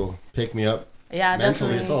boost, a little pick me up. Yeah,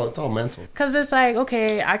 mentally, definitely. it's all mental. Cause it's like,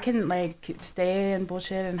 okay, I can like stay and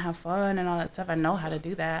bullshit and have fun and all that stuff. I know how to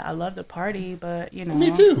do that. I love to party, but you know.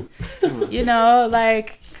 Me too. You know,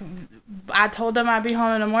 like I told them I'd be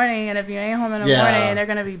home in the morning, and if you ain't home in the morning, they're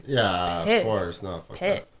gonna be pissed. Of course, no,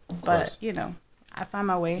 pissed. But you know, I find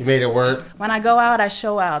my way. You made it work. When I go out, I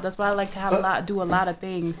show out. That's why I like to do a lot of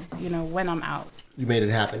things. You know, when I'm out. You made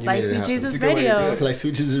it happen. Like Sweet Jesus Radio. Like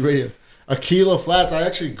Sweet Jesus Radio. Akela Flats. I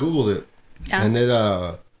actually Googled it. Yeah. And it,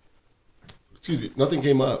 excuse me, nothing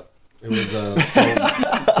came up. It was,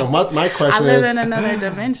 so my question is... I live in another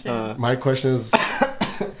dimension. My question is,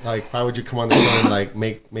 like, why would you come on the show and, like,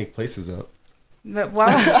 make places up? But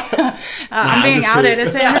I'm being outed.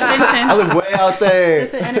 It's an intervention. I live way out there.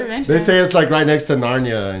 It's an intervention. They say it's, like, right next to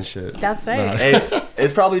Narnia and shit. That's right. Hey,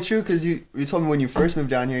 it's probably true, because you told me when you first moved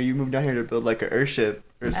down here, you moved down here to build, like, an earthship.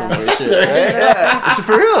 Or some weird shit, right? Yeah,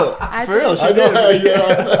 for real. For real.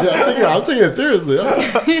 I'm taking it seriously.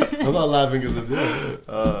 I'm not laughing because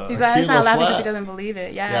he's not laughing because he doesn't believe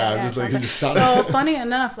it. Yeah. I'm just like, so funny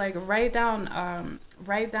enough, like right down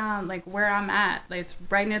like where I'm at, like it's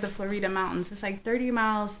right near the Florida mountains. It's like 30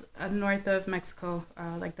 miles north of Mexico,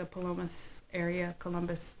 like the Columbus area,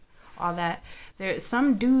 all that. There's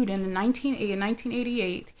some dude in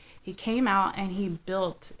 1988. He came out and he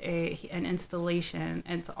built an installation,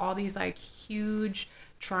 and it's all these like huge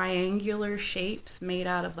triangular shapes made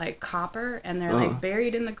out of like copper, and they're like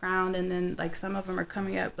buried in the ground, and then like some of them are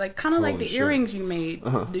coming up, like kind of like the earrings you make,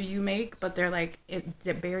 but they're like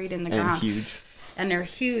they're buried in the ground. And they're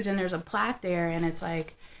huge, and there's a plaque there, and it's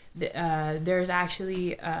like there's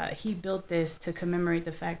actually he built this to commemorate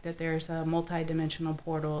the fact that there's a multi-dimensional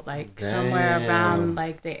portal like somewhere around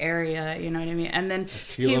like the area, you know what I mean? And then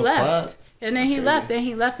he left. And then he left,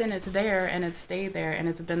 and it's there, and it's stayed there, and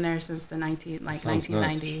it's been there since the 1990.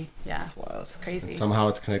 Nuts. Yeah, that's wild. It's crazy. And somehow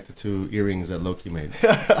it's connected to earrings that Loki made.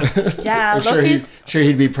 Yeah, I'm sure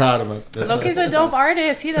he'd be proud of it. Loki's a dope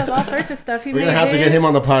artist. He does all sorts of stuff. We're gonna have to get him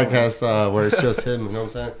on the podcast where it's just him. You know what I'm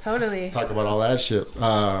saying? Totally. Talk about all that shit.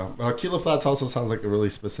 But Akela Flats also sounds like a really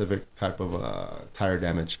specific type of tire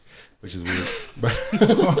damage, which is weird.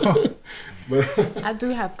 But I do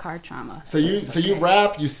have car trauma. So you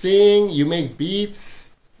rap, you sing, you make beats.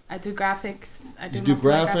 I do graphics. I do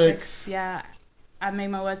graphics. Yeah, I made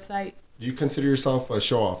my website. Do you consider yourself a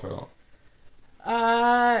show off at all?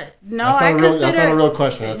 No, that's not a real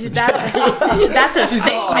question. That's a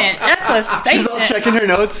statement. That's a statement. She's all checking her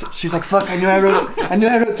notes. She's like, "Fuck! I knew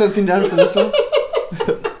I wrote something down for this one."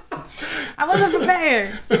 I wasn't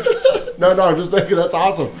prepared. No, I'm just thinking that's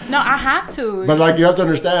awesome. No, I have to. But like, you have to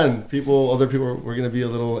understand, other people were gonna be a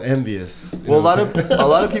little envious. Well, a lot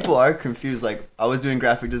of people are confused. Like, I was doing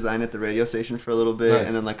graphic design at the radio station for a little bit, Nice.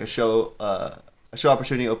 and then like a show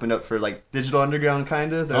opportunity opened up for like Digital Underground,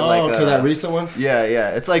 kind of. Okay, that recent one. Yeah.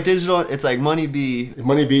 It's like digital. It's like Money B.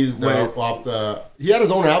 Money B's off the. He had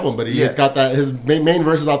his own album, but he's got that. His main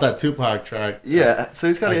verse is off that Tupac track. Yeah, so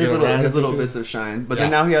he's got Like, his little bits of shine. But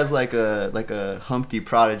then now he has like a Humpty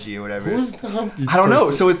Prodigy or whatever. Who's the Humpty? I don't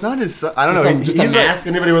know. So it's not his son. I don't know. Just a mask.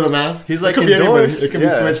 Anybody with a mask? He's like it could be anybody. endorsed. It could be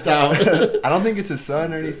switched out. I don't think it's his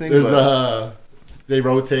son or anything. There's they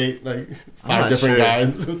rotate like 5 different sure.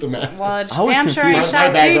 guys with the mask. Well, it's I was damn sure ain't confused.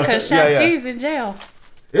 Shaq My G, bad, because though. Shaq Yeah. G's in jail.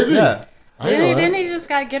 Is he? Yeah. I didn't know that. Didn't he just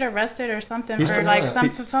got get arrested or something He's for probably-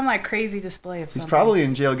 like some like crazy display of something? He's probably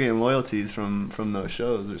in jail getting loyalties from those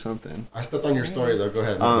shows or something. I stepped on your story though. Go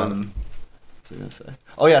ahead. What was I gonna say?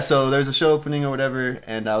 Oh yeah, so there's a show opening or whatever,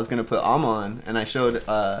 and I was gonna put on, and I showed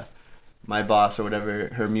my boss or whatever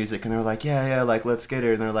her music, and they were like, yeah, like let's get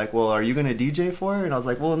her, and they're like, well, are you gonna DJ for her? And I was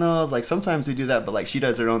like, well, no, I was like, sometimes we do that, but like she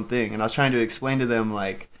does her own thing, and I was trying to explain to them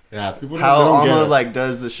like. Yeah, people How don't get Alma it. like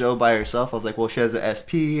does the show by herself. I was like, well, she has the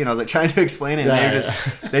SP, and I was like trying to explain it, and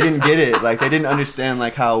Yeah, they didn't get it. Like they didn't understand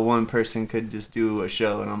like how one person could just do a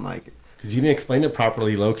show, and I'm like, Because you didn't explain it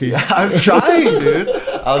properly, Loki. I was trying, dude.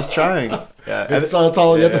 I was trying. Yeah, It's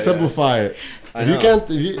all you have to Yeah. simplify it. I If you know. can't,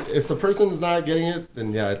 if the person's not getting it,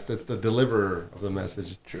 then yeah, it's the deliverer of the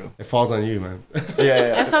message. True. It falls on you, man.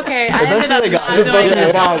 Yeah. It's okay. I ended Eventually up they got not it.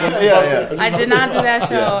 doing that. Yeah. I did not do that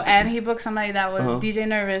show, Yeah. and he booked somebody that was DJ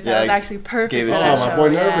Nervous. That Yeah, was actually perfect gave it for to that Oh, show. my boy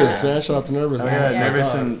yeah. Nervous, man. Shout out to Nervous. Oh, man. yeah, That's my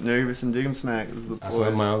nervous dog. and Dig 'em Smack is the That's boys.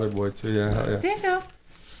 like my other boy too. Yeah, hell yeah. Thank you.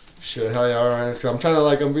 Shit, hell yeah. All right. So I'm trying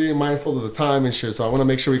to I'm being mindful of the time and shit. So I want to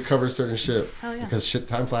make sure we cover certain shit Hell yeah. because shit,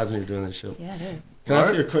 time flies when you're doing this shit. Yeah, it is. Can I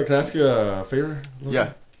ask you a favor? Loki?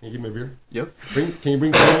 Yeah. Can you give me a beer? Yep. Can you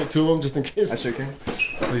bring two of them just in case? I sure can.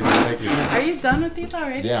 Please, thank you. Are you done with these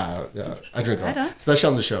already? Yeah. I drink Right all, on. especially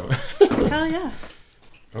on the show. Hell yeah.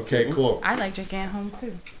 Okay, cool. I like drinking at home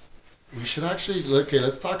too. We should actually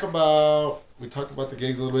let's talk about. We talked about the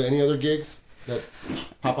gigs a little bit. Any other gigs that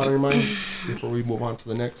pop out of your mind before we move on to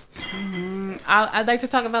the next? I'd like to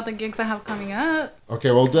talk about the gigs I have coming up.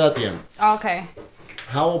 Okay, we'll do that at the end. Okay.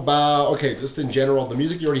 How about just in general, the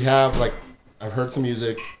music you already have? Like, I've heard some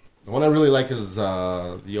music. The one I really like is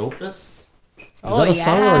the Opus. Is that a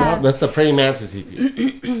song or not? That's the Praying Mantis EP. So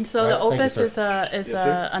Right, the thank you, Opus sir. is Yes,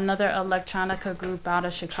 sir. another electronica group out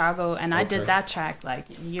of Chicago, and I Okay. did that track like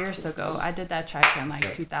years ago. I did that track in like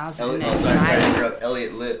 2000.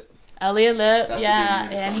 Elliot Lip. Elliot Lip, That's the yeah,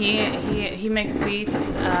 dude. and he makes beats.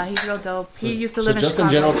 He's real dope. He used to So live in just Chicago.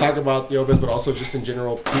 in general, talk about the Opus, but also just in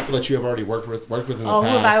general, people that you have already worked with in the past. Oh, who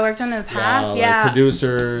have I worked on in the past? Yeah. Like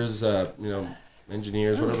producers,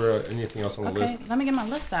 engineers, whatever, anything else on the Okay, list. let me get my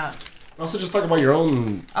list out. Also, just talk about your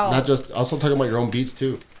own, Oh. also talk about your own beats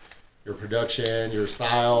too. Your production, your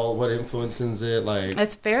style, what influences it, like.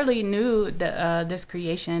 It's fairly new, this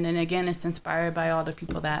creation, and again, it's inspired by all the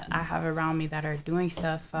people that I have around me that are doing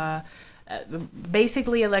stuff.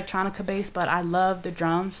 Basically electronica based, but I love the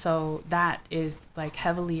drums, so that is like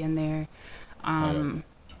heavily in there.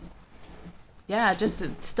 Yeah, just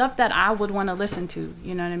stuff that I would want to listen to.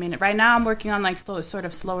 You know what I mean? Right now, I'm working on like sort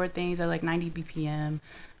of slower things at like 90 BPM.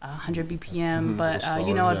 100 BPM, but slower,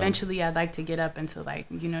 yeah. eventually I'd like to get up into like,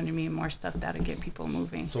 you know what I mean, more stuff that'll get people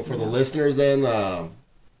moving. So for the listeners, then,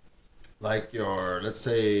 like your, let's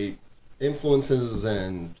say, influences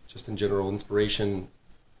and just in general inspiration,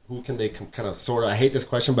 who can they kind of sort of? I hate this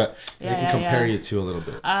question, but they can compare you to a little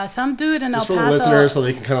bit. Some dude in El Just for Paso. the listeners, so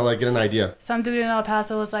they can kind of like get an idea. Some dude in El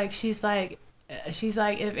Paso was like, she's like if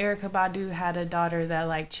Erykah Badu had a daughter that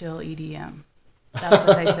like chill EDM. That's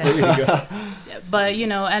what they There you said. go. But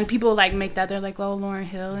and people like make that. They're like, oh, Lauryn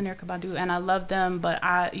Hill and Erykah Badu, and I love them. But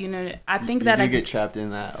I think that you I get trapped in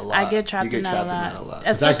that a lot. I get trapped in that a lot.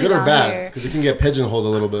 Is that Especially good or down bad? here. Because it can get pigeonholed a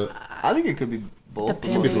little bit, I think it could be both. It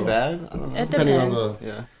could be Depending. bad. I don't know. It depending on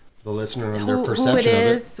depends. the listener and their who perception it of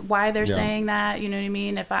it. is, why they're Yeah. saying that, you know what I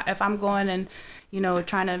mean? If I'm going and,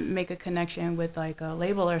 trying to make a connection with like a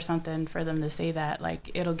label or something for them to say that,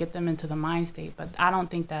 like it'll get them into the mind state. But I don't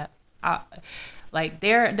think that,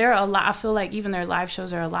 they're a lot, I feel like even their live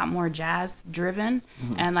shows are a lot more jazz driven.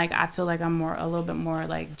 And like, I feel like I'm a little bit more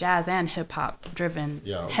like jazz and hip hop driven,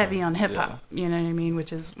 Yeah, okay. heavy on hip hop, you know what I mean?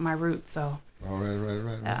 Which is my root. So, Oh,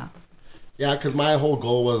 right. yeah. Yeah, because my whole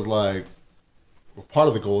goal was like, part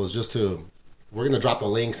of the goal is just to we're gonna drop the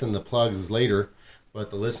links and the plugs later, but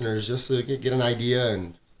the listeners just to get an idea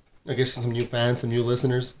and get some new fans, some new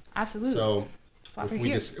listeners. Absolutely. So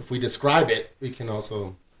if we describe it, we can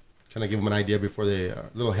also kind of give them an idea before they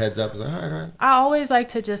little heads up. It's like, all right. I always like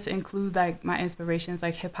to just include like my inspirations,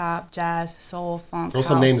 like hip hop, jazz, soul, funk. Throw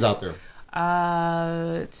some names out there.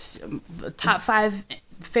 Top 5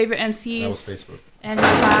 favorite MCs. That was Facebook. And hip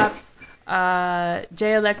hop.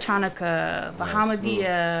 J Electronica,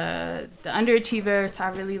 Bahamadia, the Underachievers. I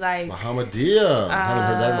really like. Bahamadia. I haven't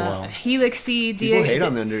heard that in a while. Helix C. People hate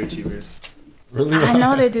on the Underachievers. Really? I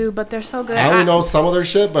know they do, but they're so good. I only know some of their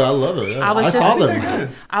shit, but I love it. Yeah. I saw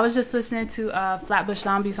them. I was just listening to Flatbush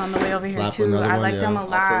Zombies on the way over here too. I like them a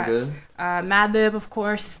lot. Also good. Madlib, of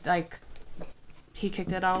course, like he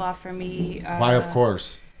kicked it all off for me. Why, of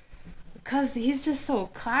course? Because he's just so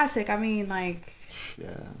classic. I mean, like,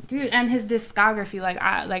 yeah, dude, and his discography, like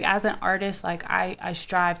as an artist, like I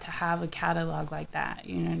strive to have a catalog like that.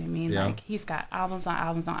 You know what I mean? Yeah. Like he's got albums on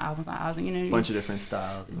albums on albums on albums. You know what I mean? Bunch of different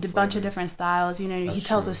styles. A bunch of different styles. You know, he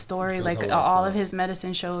tells a story. Like all of his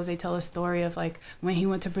medicine shows, they tell a story of like when he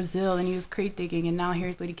went to Brazil and he was crate digging, and now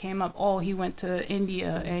here's what he came up. Oh, he went to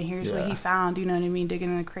India, and here's what he found. You know what I mean? Digging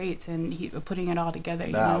in the crates and he putting it all together.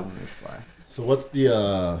 You know? Album is fly. So what's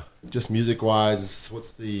the just music wise?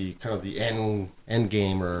 What's the kind of the end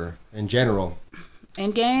game or in general?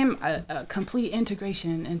 End game, a complete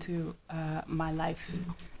integration into my life.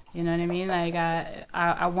 You know what I mean? Like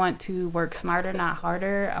I want to work smarter, not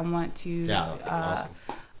harder. I want to awesome.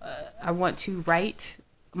 I want to write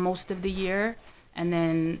most of the year and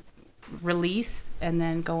then release and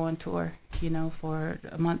then go on tour. You know, for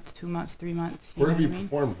a month, 2 months, 3 months. Where have you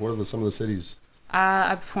performed? What are some of the cities?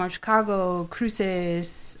 I performed Chicago,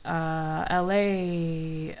 Cruces,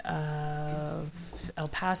 LA, El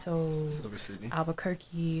Paso, Silver City,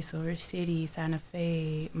 Albuquerque, Silver City, Santa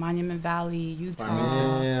Fe, Monument Valley,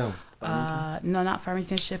 Utah. No, not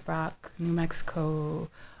Farmington, Shiprock, New Mexico,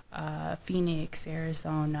 Phoenix,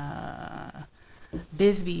 Arizona,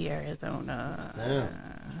 Bisbee, Arizona.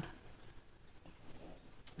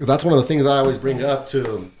 Because that's one of the things I always bring up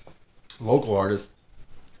to local artists.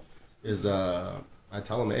 Is I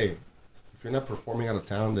tell them, hey, if you're not performing out of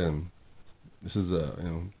town, then this is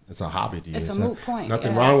it's a hobby to you. It's a moot point.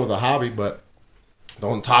 Nothing wrong with a hobby, but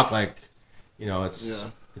don't talk like, it's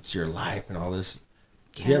your life and all this.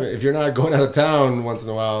 If you're not going out of town once in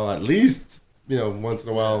a while, at least once in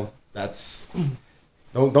a while, that's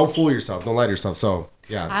don't fool yourself, don't lie to yourself. So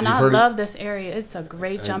yeah, and I love this area. It's a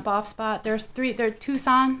great jump off spot. There's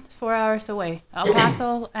Tucson, it's 4 hours away. El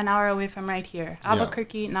Paso, an hour away from right here.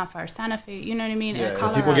 Albuquerque, not far. Santa Fe, you know what I mean? Yeah,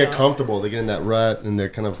 Colorado. People get comfortable. They get in that rut, and they're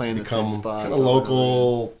kind of playing become the same spots, kind of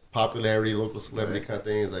local popularity, local celebrity kind of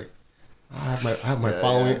thing. It's like I have my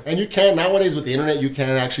following, and you can nowadays with the internet, you can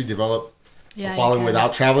actually develop a following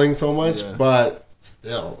without traveling so much, but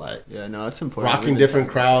still, like it's important. Rocking different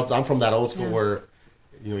crowds. I'm from that old school where.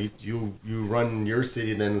 You run your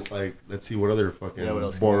city, then it's like, let's see what other fucking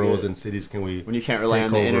boroughs and cities can we when you can't rely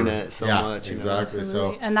on the internet so much. Exactly.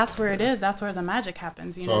 So and that's where it is. That's where the magic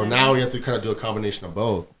happens. So now you have to kind of do a combination of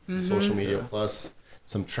both, social media plus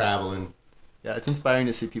some traveling. Yeah, it's inspiring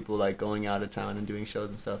to see people like going out of town and doing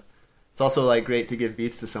shows and stuff. It's also like great to give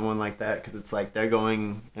beats to someone like that because it's like they're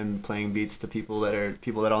going and playing beats to people that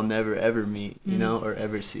I'll never ever meet, or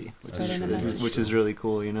ever see, which is really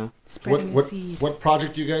cool, Spreading the seed. What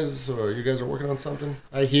project you guys are working on something?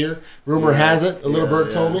 I hear rumor has it. A little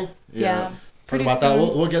bird told me. Yeah. Talk about that.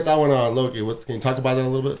 We'll get that one on Loki. Can you talk about that a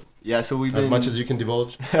little bit? Yeah. So we've as much as you can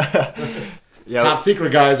divulge. Yeah. Top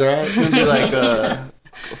secret, guys. All right. It's gonna be like a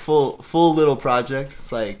full little project.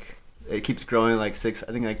 It's like. It keeps growing like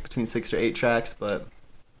between 6 or 8 tracks, but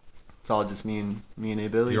it's all just me and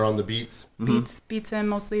Billi. You're on the beats? Beats and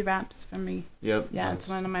mostly raps for me. Yep. Yeah, nice. It's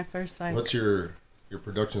one of my first like. What's your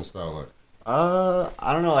production style like?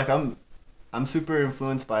 I don't know, like I'm super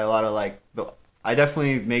influenced by a lot of like I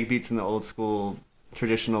definitely make beats in the old school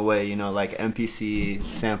traditional way, like MPC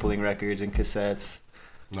sampling records and cassettes.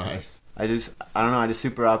 Nice. I don't know, I just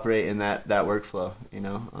super operate in that workflow,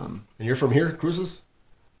 And you're from here, Cruces?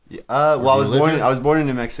 Well, I was born in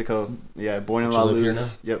New Mexico. Yeah, born in La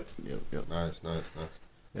Luz. Yep. Nice.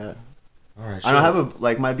 Yeah. All right. I don't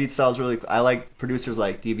have my beat style is really. I like producers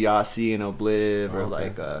like DiBiase and Obliv or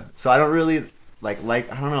like. So I don't really like. I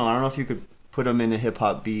don't know. I don't know if you could put them into hip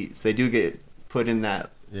hop beats. They do get put in that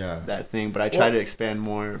thing, but I try to expand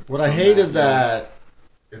more. What I hate is that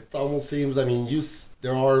it almost seems. I mean,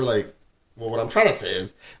 there are like. Well, what I'm trying to say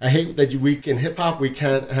is, I hate that in hip hop we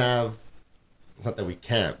can't have. It's not that we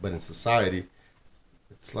can't, but in society,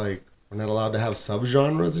 it's like we're not allowed to have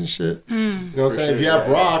subgenres and shit. You know what I'm saying? If you have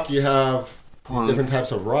rock, you have these different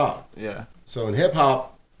types of rock. Yeah. So in hip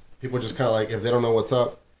hop, people just kind of like, if they don't know what's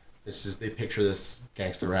up, it's just they picture this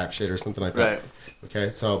gangster rap shit or something like that. Right.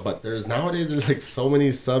 Okay. So, but there's like so many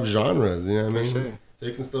subgenres. You know what I mean? Sure. So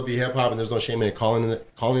you can still be hip hop, and there's no shame in calling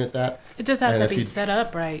it that. It just has And to if be you- set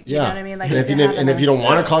up right. You Yeah. know what I mean? Like And if you don't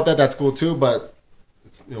want to call it that, that's cool too. But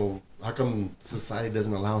it's, how come society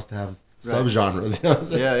doesn't allow us to have subgenres? You know what I'm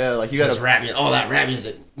saying? Yeah. Like you It's got just rap. Oh, that rap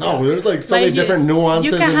music. No, there's like so many different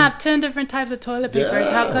nuances. You can and- have 10 different types of toilet papers.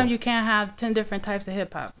 Yeah. How come you can't have 10 different types of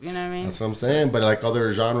hip hop? You know what I mean? That's what I'm saying. But like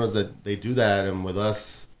other genres that they do that, and with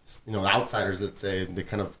us, outsiders that say they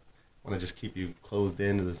kind of want to just keep you closed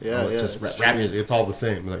into this. Yeah, it's yeah, just it's rap true. music. It's all the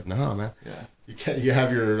same. Like, no, man. Yeah. You can't. You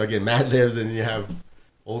have your Mad Libs, and you have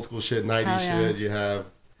old school shit, 90s Oh, yeah. shit. You have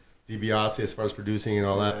DiBiase as far as producing and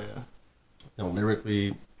all that. Yeah.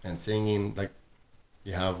 Lyrically and singing, like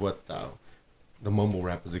you have what the mumble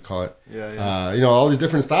rap, as they call it. Yeah. All these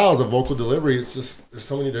different styles of vocal delivery. It's just there's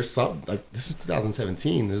so many. There's this is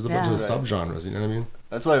 2017. There's a bunch of Yeah. subgenres. You know what I mean?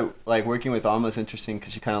 That's why like working with Alma is interesting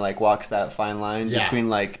because she kind of like walks that fine line Yeah. between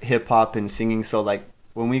like hip hop and singing. So like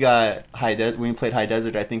when we got when we played High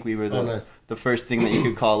Desert, I think we were Nice. the first thing that you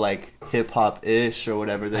could call like hip hop ish or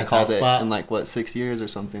whatever they At called that it spot. in like 6 years or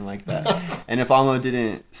something like that. And if Alma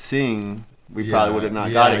didn't sing, we Yeah, probably would have not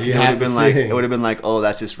yeah, got it you because had to sing. it would have been like, oh,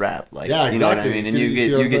 that's just rap, like Yeah, you know what I exactly. mean, and See- you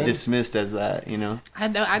see what I'm get saying? dismissed as that, you know.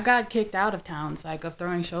 I got kicked out of towns, like of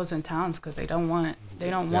throwing shows in towns because they don't want the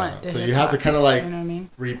So you hip-hop, have to kind of like you know what I mean?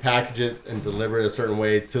 repackage it and deliver it a certain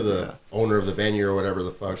way to the owner of the venue or whatever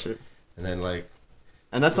the fuck. Sure. And then like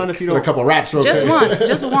And that's not if you spit a don't. couple raps real Just quick.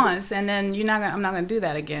 just once, and then I'm not gonna do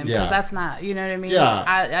that again because Yeah. that's not, you know what I mean? Yeah.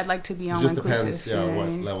 I'd like to be It all just inclusive. depends, you know what what I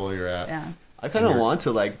mean? level you're at. Yeah. I kind of You're- want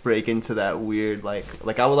to like break into that weird like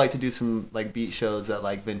I would like to do some like beat shows at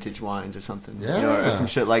like Vintage Wines or something, Yeah. or some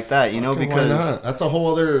shit like that, Fucking why because not? That's a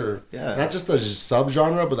whole other, Yeah. not just a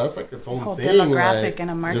subgenre, but that's like its own Whole thing. demographic like,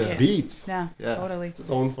 and a market. Just beats. Yeah, Yeah. totally. It's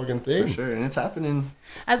its own fucking thing. for sure, and it's happening.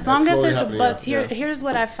 As long as slowly it's, happening, but yeah. here's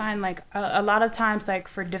what I find, like a lot of times, like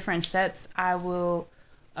for different sets, I will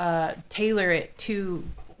tailor it to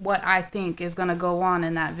what I think is gonna go on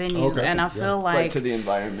in that venue, Okay, and I yeah. feel Like like to the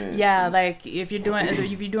environment. yeah, like if you're doing a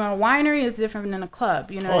winery, it's different than a club,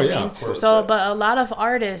 you know Oh, what yeah, I mean? of course, So, yeah. but a lot of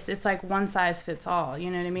artists, it's like one size fits all, you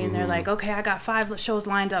know what I mean? Mm-hmm. They're like, okay, I got 5 shows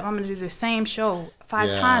lined up, I'm gonna do the same show 5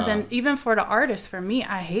 Yeah. times, and even for the artist, for me,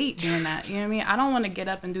 I hate doing that. You know what I mean? I don't want to get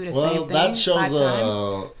up and do the same Well, thing that shows 5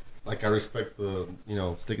 times. like I respect the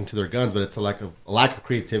sticking to their guns, but it's a lack of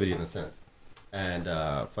creativity in a sense and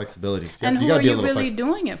flexibility. And who gotta are be a you little really flex-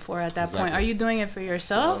 doing it for at that Exactly. point? Are you doing it for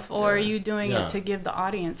yourself, or are you doing Yeah. it to give the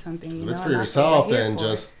audience something? If You it's know, for and that's what yourself, we're here then for.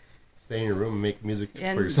 just stay in your room and make music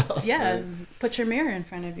and for yourself. yeah, Right? put your mirror in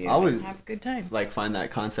front of you. I would- and have a good time. Like find that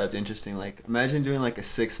concept interesting. Like imagine doing like a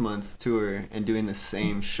 6-month tour and doing the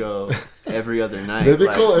same show every other night. It'd be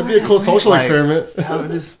like, cool. It'd be a cool social like, experiment. how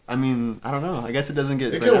it is, I mean, I don't know. I guess it doesn't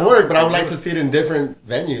get. It right could out. work, but I would like to see it in different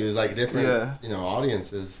venues, like different, Yeah.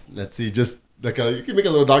 audiences. Let's see, just like you can make a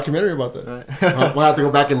little documentary about that. Right. We'll have to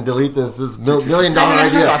go back and delete this $1 million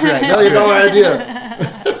idea. Copyright. $1 million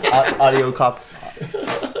idea. Audio Copyright.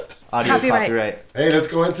 copyright. Hey, let's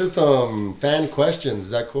go into some fan questions.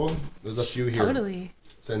 Is that cool? There's a few here. Totally.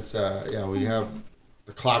 Since we have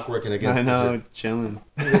the clock working against I us. know, here. chilling.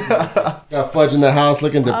 Got Fudge in the house,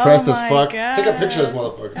 looking depressed as my fuck. God. Take a picture of this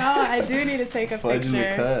motherfucker. Oh, I do need to take a Fudge in the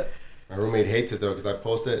picture. cut. My roommate hates it though because I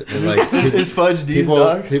post it. And like Is Fudge D's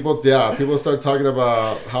dog? people start talking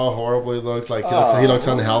about how horrible he looks. Like he looks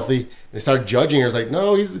unhealthy. They start judging her. It's like,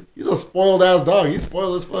 no, he's a spoiled ass dog. He's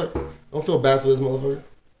spoiled as fuck. Don't feel bad for this motherfucker.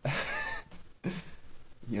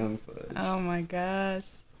 Young Fudge. Oh my gosh.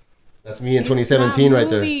 That's me in It's 2017 my right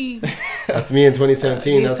there. movie. That's me in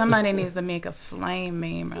 2017. That's Somebody needs to make a flame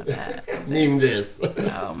meme of that. name this.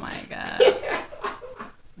 Oh my gosh.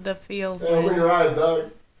 The feels. Open man. your eyes,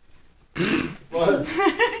 dog. What?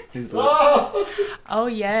 He's Oh, Oh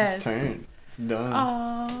yes. It's turned. It's done.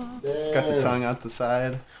 Oh. Got the damn. tongue out the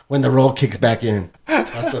side. When the roll kicks back in.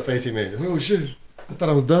 That's the face he made. Oh shit. I thought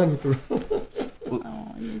I was done with the roll.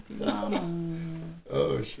 Oh, you think mama.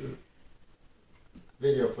 Oh shit.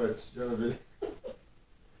 Video Fudge. You're on a video.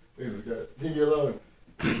 Look at this guy. Leave me alone.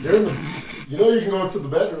 You're in the, you can go into the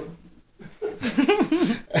bedroom.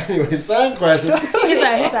 Anyways, fan questions. He's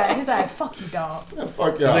like, fuck you, dog. Yeah,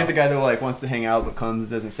 fuck He's y'all. like the guy that like wants to hang out but comes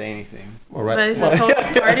doesn't say anything. All But right. it's a total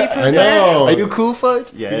party pooper. I know. Are you cool,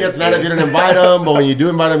 Fudge? Yeah. He gets mad if you didn't invite him, but when you do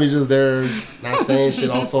invite him, he's just there, not saying shit,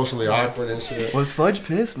 all socially awkward and shit. Was Fudge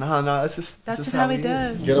pissed? No, that's just how he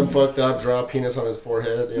does. Get him fucked up, draw a penis on his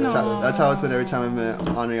forehead. You know? No. That's how it's been every time I met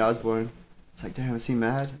Andre Osborne. It's like, damn, is he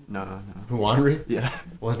mad? No. Who, Henri? Yeah.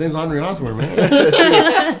 Well, his name's Henri Osborne,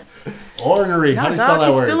 man. Ornery. How do you spell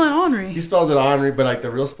that word? Spelling Henri. He spells it Henri, but like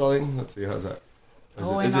the real spelling, let's see, how's that?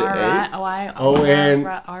 Is it A?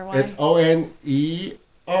 O-N-R-Y. It's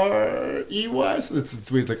O-N-E-R-E-Y. So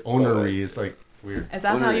it's weird. It's like Ornery. It's like, it's weird. Is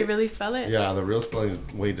that how you really spell it? Yeah, the real spelling is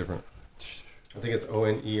way different. I think it's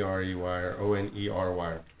O-N-E-R-E-Y or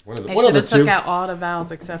O-N-E-R-Y. One of the two. Took out all the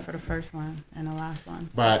vowels except for the first one and the last one.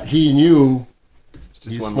 But he knew,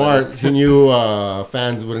 Just he's one smart. letter. He knew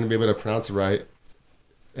fans wouldn't be able to pronounce it right.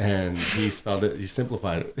 And he spelled it, he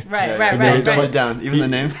simplified it. Right. Dumb it down. Even the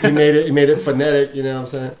name. He made it phonetic, you know what I'm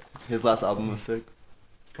saying? His last album was sick.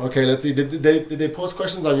 Okay, let's see. Did they post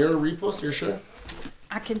questions on your repost? You're sure?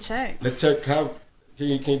 I can check. Let's check how. Can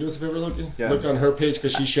you do us a favor, Loki? Yeah. Look on her page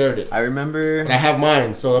because she shared it. I remember. But I have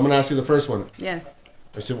mine, so I'm gonna ask you the first one. Yes.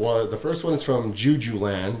 I said, well, the first one is from Juju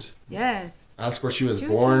Land. Yes. Ask where she was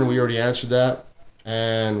Juju. born. We already answered that.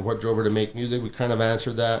 And what drove her to make music. We kind of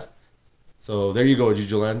answered that. So there you go,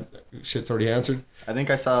 Juju Land. Shit's already answered. I think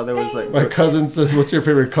I saw there was like. My cousin says, "What's your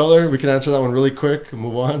favorite color?" We can answer that one really quick and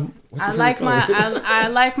move on. What's your favorite color? I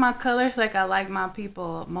like my colors like I like my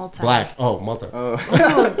people multi. Black. Oh, multi. Oh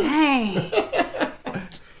dang.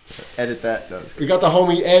 Edit that. No, We got the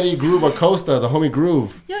homie Eddie Groove Acosta, the homie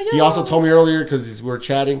Groove. Yo. He also told me earlier because we were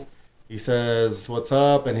chatting. He says, "What's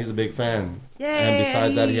up?" and he's a big fan. Yay. And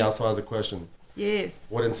besides that, he also has a question. Yes.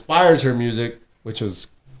 What inspires her music, which was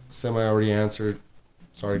semi already answered.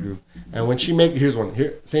 Sorry, Groove. And when she here's one.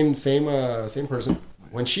 Here, same person.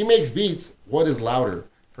 When she makes beats, what is louder,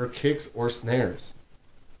 her kicks or snares?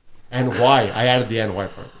 And why? I added the and why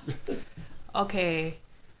part. Okay.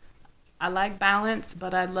 I like balance,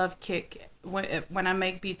 but I love kick. When I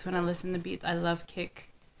make beats, when I listen to beats, I love kick.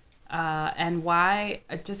 And why?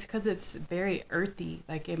 Just because it's very earthy.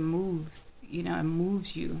 Like it moves, it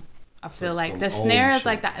moves you. I feel like the snare is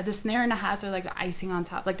like the snare and the hats are like the icing on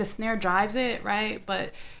top. Like the snare drives it, right?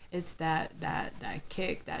 But it's that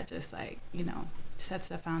kick that just like, sets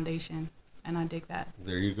the foundation. And I dig that.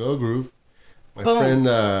 There you go, Groove. My Boom.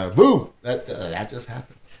 friend, boom! That just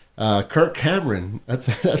happened. Kirk Cameron, that's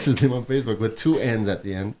his name on Facebook, with 2 N's at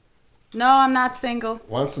the end. No, I'm not single.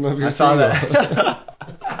 Wants to know if you're I saw single. that.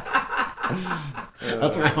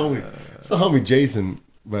 That's my homie. It's the homie Jason,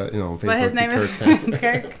 but on Facebook. But his name Kirk is Cameron.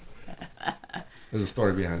 Kirk. There's a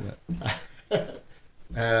story behind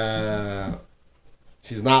that.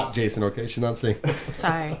 She's not Jason, okay? She's not single.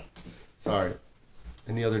 Sorry.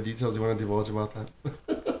 Any other details you want to divulge about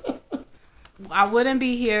that? I wouldn't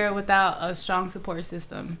be here without a strong support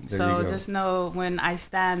system. There So you go. just know when I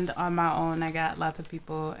stand on my own, I got lots of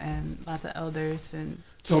people and lots of elders and.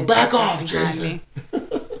 So back off, behind Jason. me.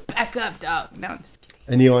 Back up, dog. No, I'm just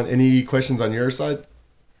kidding. Any questions on your side?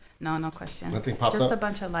 No question. Nothing popped Just up? a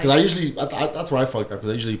bunch of likes. Because that's where I fucked up. Because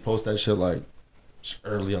I usually post that shit like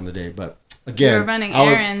early on the day. But again, You were running I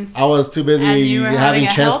errands, was too busy and you were having having a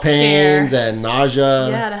chest health pains scare. and nausea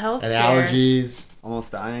Yeah, the health and scare. allergies.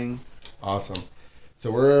 Almost dying. Awesome.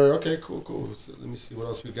 So we're okay. Cool. So let me see what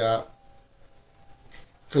else we got.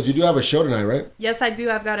 Because you do have a show tonight, right? Yes, I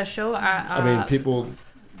do. I've got a show. I mean, people,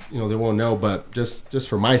 they won't know, but just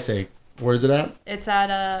for my sake, where is it at? It's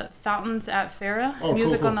at Fountains at Farah. Oh,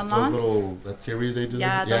 Music cool. on the Lawn. That series they do.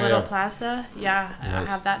 Yeah, there? the little plaza. Yeah, I Nice.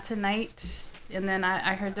 have that tonight. And then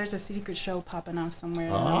I heard there's a secret show popping off somewhere.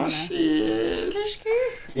 that Oh I'm gonna- shit!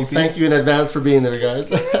 Well, thank you in advance for being there, guys.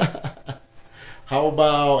 How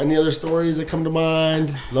about any other stories that come to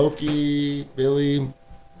mind? Loki, Billy.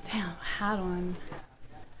 Damn, I had one.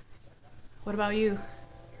 What about you?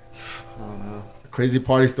 I don't know. Crazy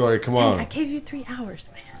party story. Come Dang, on. I gave you 3 hours,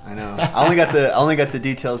 man. I know. I only got the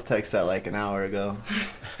details text at like an hour ago.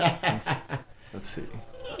 Let's see.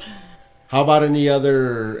 How about any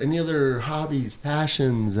other hobbies,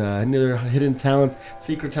 passions, any other hidden talents,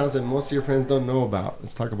 secret talents that most of your friends don't know about?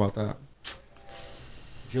 Let's talk about that.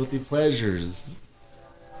 Guilty pleasures.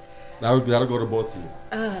 That'll go to both of you.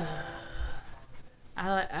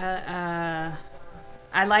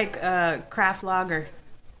 I like craft lager.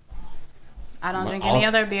 I don't drink any Also-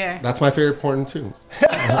 other beer. That's my favorite porn too.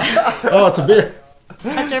 Oh, it's a beer.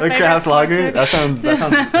 What's your A craft favorite lager? culture? That sounds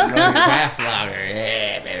Craft lager.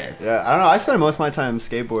 Yeah, baby. Yeah, I don't know. I spend most of my time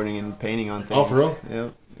skateboarding and painting on things. Oh, for real?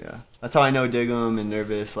 Yep. Yeah. That's how I know Dig'em and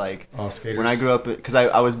Nervous. Like, Oh, skaters. when I grew up, because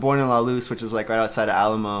I was born in La Luz, which is like right outside of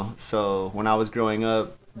Alamo. So when I was growing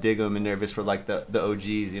up, Dig'em and Nervous were like the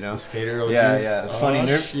OGs, The skater OGs. Yeah. It's funny. Oh,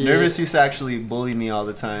 shit. Nervous used to actually bully me all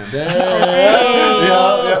the time. Damn.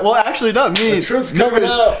 Yeah. Well, actually, not me. The truth's coming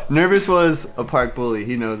out. Nervous was a park bully.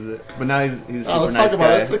 He knows it. But now he's a super Let's nice talk about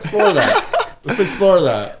guy. it. Let's explore that. Let's explore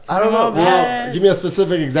that. I don't know. Well, give me a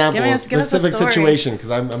specific example, Give us a specific story. situation,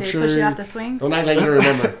 because I'm Did sure. they push you off the swings? Don't act like you don't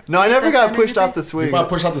remember. No, I never That's got not pushed off anything? the swing. You got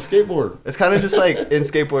pushed off the skateboard. It's kind of just like in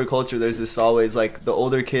skateboard culture. There's this always like the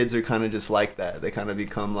older kids are kind of just like that. They kind of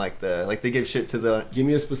become like they give shit to the. Give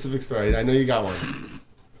me a specific story. I know you got one.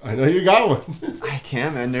 I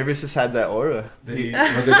can't, man. Nervous just had that aura.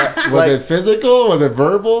 Was it physical? Was it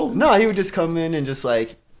verbal? No, he would just come in and just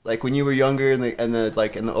like when you were younger and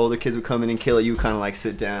the older kids would come in and kill it, you would kind of like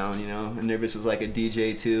sit down, you know. And Nervous was like a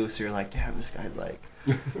DJ too, so you're like, damn, this guy's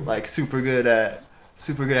like super good at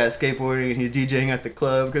skateboarding, and he's DJing at the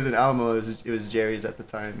club because in Alamo it was Jerry's at the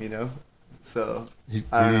time, you know. So Did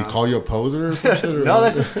he call you a poser or some shit? Or no,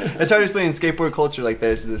 it's hard to explain in skateboard culture. Like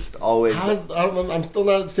there's just always. I'm still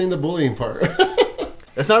not seeing the bullying part.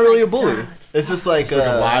 It's not really a bully. It's just like, It's like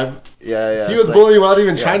a vibe. Yeah. He was bullying without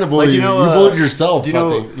even trying to bully Like, you. You bullied yourself. Do you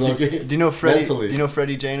know Freddie? Mentally. Do you know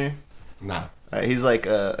Freddie Janer? Nah. Right, he's like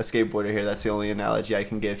a skateboarder here. That's the only analogy I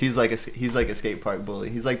can give. He's like a skate park bully.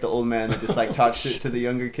 He's like the old man that just like talks shit to the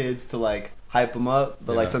younger kids to like hype them up.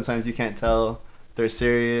 But like sometimes you can't tell if they're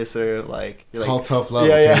serious or like. It's called tough love.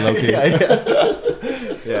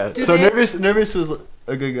 Yeah. So Nervous was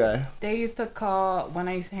a good guy. They used to call, when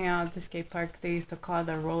I used to hang out at the skate parks, they used to call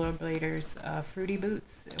the rollerbladers fruity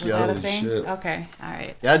boots. Was that a thing? Shit. Okay, all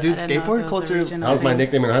right. Yeah, dude, skateboard culture. That was my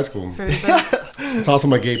nickname in high school. Fruity boots. It's also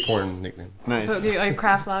my gay porn nickname. Nice. Like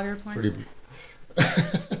craft lager porn. Fruity boots.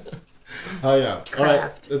 Oh yeah. All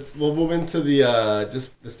right. We'll move into the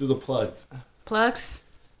let's do the plugs.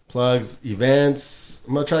 Plugs, events.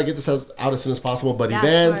 I'm gonna try to get this out as soon as possible, but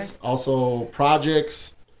events, also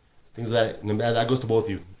projects, things that goes to both of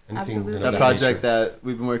you. Anything Absolutely. That project that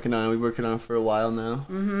we've been working on for a while now.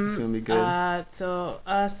 Mm-hmm. It's gonna be good. So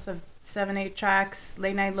us, 7-8 tracks,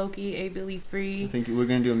 Latenight Loki, A Billi Free. I think we're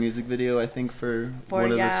gonna do a music video. I think for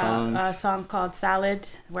one of the songs. A song called Salad,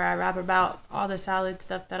 where I rap about all the salad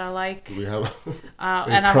stuff that I like. Do we have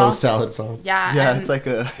a pro salad song? Yeah, it's like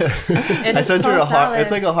a. I sent her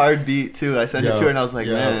it's like a hard beat too. I sent it to her and I was like,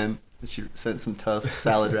 man. She sent some tough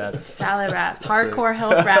salad raps. Hardcore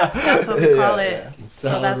health rap. That's what we call it.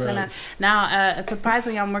 So that's raps. Now.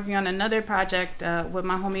 Surprisingly, I'm working on another project with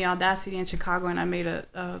my homie Audacity in Chicago, and I made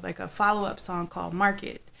a follow-up song called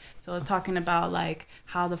Market. So it's talking about like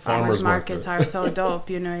how the farmers markets are so dope.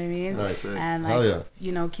 You know what I mean? Nice. And like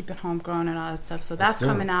keep it homegrown and all that stuff. So that's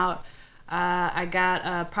coming out. I got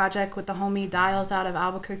a project with the homie Dials out of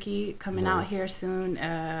Albuquerque coming out here soon.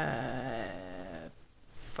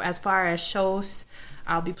 As far as shows,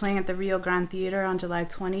 I'll be playing at the Rio Grande Theater on July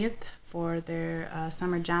 20th for their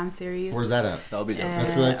Summer Jam series. Where's that at? That'll be dope.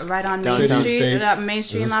 Right on Main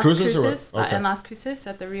Street in Las Cruces. In Las Cruces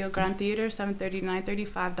at the Rio Grande Theater, $7.30 to $9.30,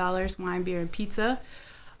 $5 wine, beer, and pizza.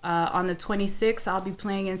 On the 26th, I'll be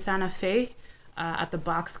playing in Santa Fe at the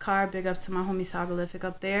Boxcar. Big ups to my homie Sagalific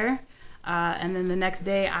up there. And then the next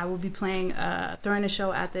day, I will be throwing a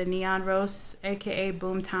show at the Neon Roast, aka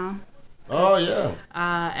Boomtown. Oh yeah.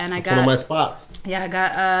 And I That's got one of my spots. Yeah, I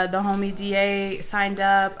got the homie DA signed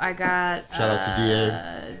up. I got shout out to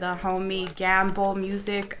DA. The homie Gamble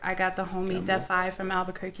Music. I got the homie Defy from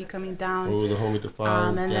Albuquerque coming down. Oh, the homie Defy.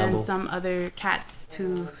 And Gamble. then some other cats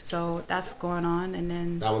too. So that's going on. And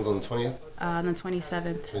then that one's on the 20th. On the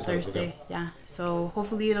 27th, Thursday. Okay. Yeah. So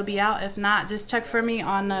hopefully it'll be out. If not, just check for me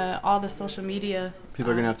on all the social media.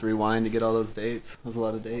 People are gonna have to rewind to get all those dates. There's a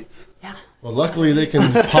lot of dates. Yeah. Well, luckily they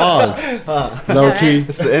can pause. Loki.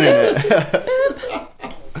 It's the internet.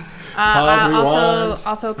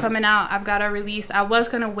 Also coming out, I've got a release. I was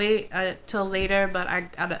gonna wait till later, but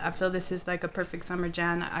I feel this is like a perfect summer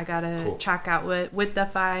jam. I got a track out with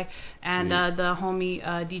Defy and the homie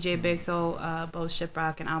DJ Beso, both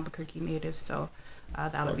Shiprock and Albuquerque natives. So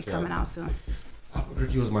that'll be coming out soon.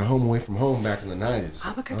 Albuquerque was my home away from home back in the 90s.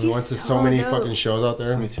 Albuquerque. I went to so many fucking shows out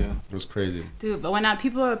there. Me too. It was crazy. Dude, but when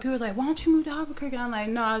people were like, why don't you move to Albuquerque? I'm like,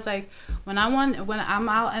 no. I was like, when I'm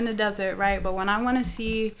out in the desert, right? But when I want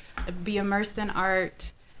to be immersed in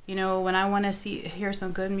art, when I want to hear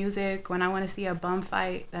some good music, when I want to see a bum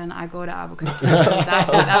fight, then I go to Albuquerque.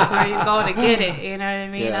 that's where you go to get it. You know what I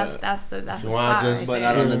mean? Yeah. That's the spot. But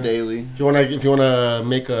not on the daily. If you wanna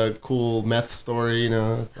make a cool meth story,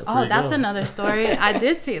 that's another story. I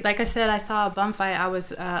did see. Like I said, I saw a bum fight. I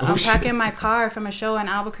was unpacking my car from a show in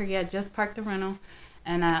Albuquerque. I just parked the rental.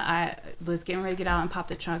 And I was getting ready to get out and pop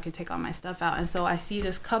the trunk and take all my stuff out. And so I see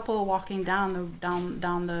this couple walking down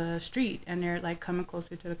the street, and they're like coming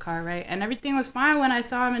closer to the car, right? And everything was fine when I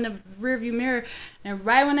saw them in the rearview mirror. And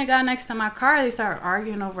right when they got next to my car, they started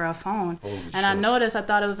arguing over a phone. And I noticed, I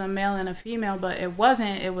thought it was a male and a female, but it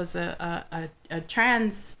wasn't. It was a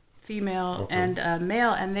trans female and a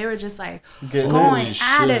male, and they were just like Getting going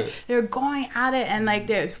at shit. it. They were going at it, and like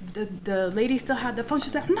the lady still had the phone.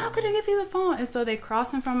 She's like, I'm not gonna give you the phone. And so they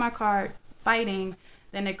crossed in front of my car, fighting.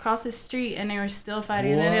 Then they crossed the street and they were still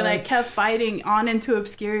fighting. And then they like kept fighting on into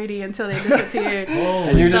obscurity until they disappeared.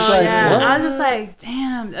 And you're just like, yeah, what? I was just like,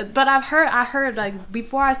 damn. But I heard like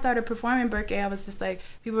before I started performing Berkeley, I was just like,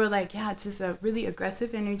 people were like, yeah, it's just a really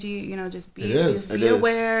aggressive energy. You know, just be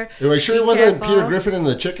aware. Are you sure it wasn't Peter Griffin and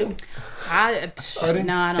the chicken? I don't Family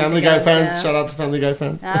think Guy it was fans. that. Shout out to Family Guy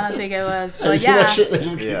fans. I don't think it was. Have you But seen that yeah. shit? They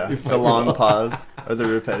just keep The long pause or the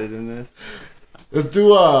repetitiveness. Let's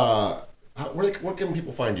do where can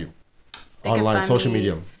people find you? They can Online, find social me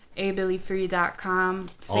media. abillyfree.com,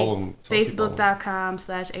 All of them.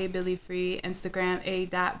 facebook.com/abillyfree, Instagram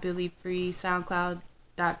a.billyfree,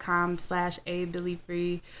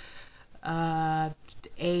 soundcloud.com/abillyfree,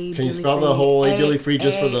 Can you spell the whole A Billy Free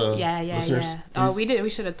just for the listeners? Yeah. Oh, we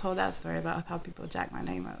should have told that story about how people jack my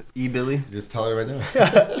name up. Billi. Just tell it right now.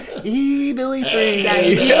 Billi Free. Yeah,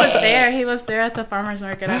 he was there. He was there at the farmers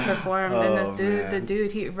market. I performed, and Oh,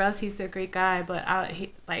 man. Russ, he's a great guy. But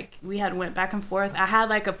we had went back and forth. I had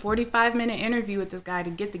like a 45-minute interview with this guy to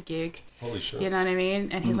get the gig. Holy shit. You know what I mean?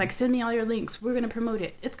 And he's like, send me all your links. We're gonna promote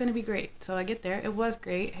it. It's gonna be great. So I get there. It was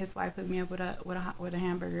great. His wife hooked me up with a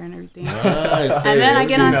hamburger and everything. Nice. And then I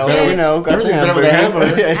get on stage. We know. Got Everything's the better with a hamburger.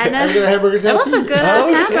 And then, I get a hamburger it was a tattoo. good ass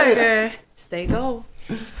Oh, shit. hamburger. Stay go.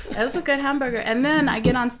 It was a good hamburger. And then I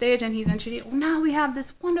get on stage and he's introduced. Now we have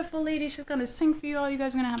this wonderful lady. She's gonna sing for you all. You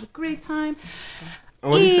guys are gonna have a great time.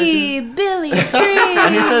 What did he say to you? Billy Free.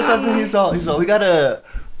 And he said something. He's all.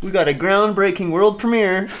 We got a groundbreaking world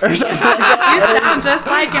premiere or something. You sound just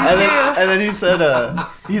like him too. And then he said,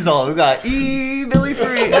 he's all, we got Billi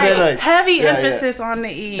Free. And then like Heavy emphasis on the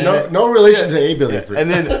E. No relation to A Billy Free. And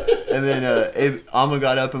then Alma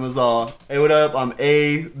got up and was all, hey, what up? I'm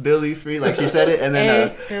A Billi Free. Like she said it. And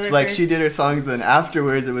then like she did her songs. Then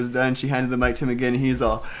afterwards it was done. She handed the mic to him again. And he's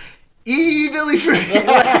all, Billi Free.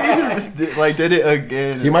 like did it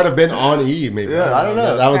again. He might have been on E, maybe. Yeah, I don't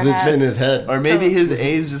know. That was just in his head. Or maybe his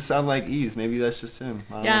A's just sound like E's. Maybe that's just him.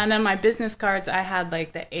 I don't know. And then my business cards, I had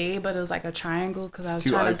like the A, but it was like a triangle because I was It's too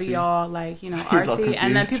trying to be artsy. all like, you know, He's all artsy.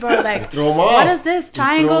 And then confused. people are like, Throw him off. what is this?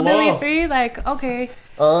 Triangle him Billy off. Free? Like, okay.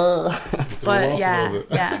 Throw him But off a yeah, little bit.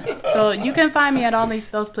 yeah. So you can find me at all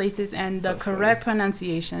those places, and the correct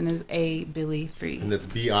pronunciation is A Billy Free. And it's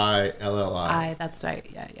Billi. That's right.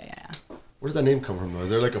 Yeah. Where does that name come from, though? Is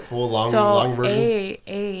there like a full long version? Is Is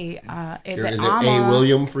it it A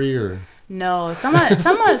William Free or? No,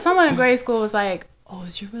 someone in grade school was like, "Oh,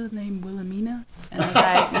 is your real name Wilhelmina?" And I was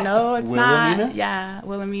like, "No, it's Wilhelmina? not." Yeah,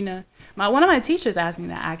 Wilhelmina. One of my teachers asked me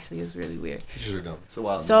that. Actually, it was really weird. Teachers are dumb. It's a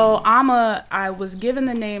wild So I was given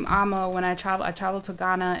the name Ama when I traveled. I traveled to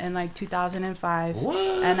Ghana in like 2005, What?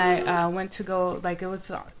 and I went to go like I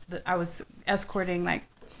was escorting like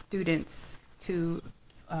students to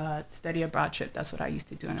study abroad trip. That's what I used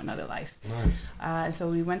to do in another life. Nice. And so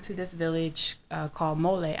we went to this village called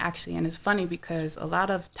Mole, actually. And it's funny because a lot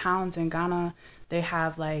of towns in Ghana, they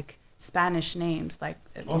have like Spanish names, like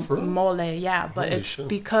for real? Mole, yeah. But Holy it's shit.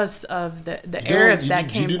 because of the Arabs that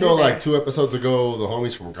came You through know, there. like 2 episodes ago, the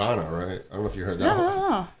homies from Ghana, right? I don't know if you heard that.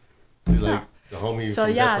 No. Like the homie So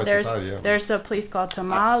from yeah, Death by there's Society, yeah. there's a place called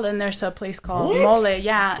Tamal and there's a place called What? Mole,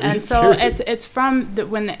 yeah. Are you And so serious? it's from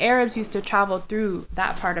when the Arabs used to travel through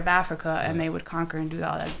that part of Africa and they would conquer and do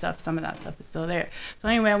all that stuff. Some of that stuff is still there. So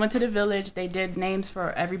anyway, I went to the village. They did names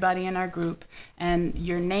for everybody in our group, and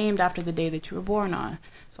you're named after the day that you were born on.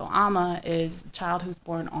 So Ama is a child who's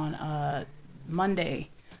born on Monday.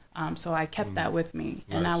 So I kept that with me,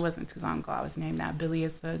 and that Nice. wasn't too long ago. I was named that. Billy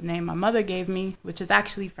is the name my mother gave me, which is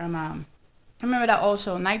actually from remember that old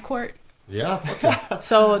show Night Court? Yeah, fuck yeah.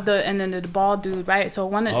 So the bald dude, right? So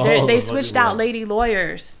Oh, they the switched buddy, out yeah. lady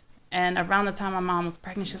lawyers, and around the time my mom was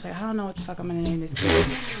pregnant, she was like, I don't know what the fuck I'm gonna name this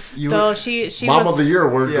kid. So she Mom was, of the Year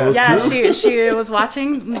award goes yeah, to. she was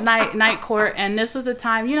watching Night Court, and this was a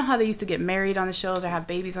time, you know how they used to get married on the shows or have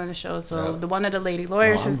babies on the shows. So Yeah. the one of the lady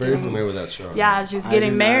lawyers I'm was very getting, familiar with that show. yeah, she was I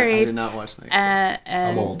getting I married. did not watch Night Court. I'm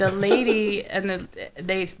And old. the lady and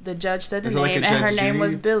the judge said the Is it like name, a and her Judge name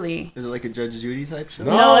was Judy? Billy. Is it like a Judge Judy type show?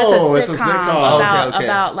 No. It's a it's a sitcom, sitcom. about Okay,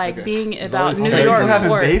 about like okay. being It's about always New like People York having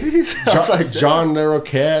court. babies? I was like, John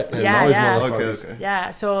Narrow-Cat and Yeah, all these yeah. motherfuckers. Okay.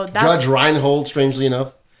 Yeah, so that's Judge Reinhold, strangely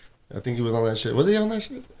enough. I think he was on that shit. Was he on that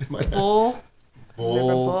shit? My bad. Bull.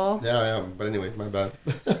 Remember Bull? Yeah. But anyways, my bad.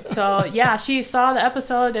 So yeah, she saw the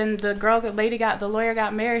episode, and the lawyer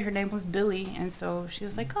got married. Her name was Billy, and so she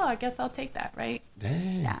was like, "Oh, I guess I'll take that, right?"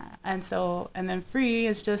 Dang. Yeah, and then free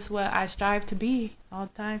is just what I strive to be all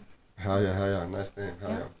the time. Hell yeah. Nice name. Hell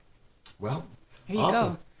yeah. Well, Here you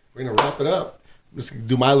awesome. go. we're going to wrap it up. I'm just going to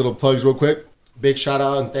do my little plugs real quick. Big shout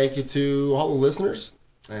out and thank you to all the listeners.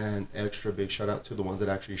 And extra big shout out to the ones that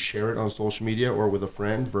actually share it on social media or with a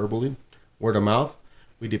friend verbally, word of mouth.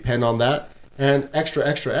 We depend on that. And extra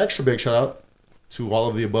big shout out to all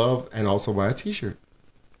of the above and also my t-shirt.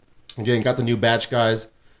 Again, got the new batch, guys.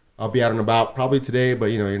 I'll be out and about probably today, but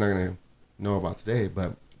you're not going to know about today.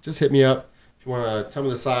 But just hit me up. If you want to tell me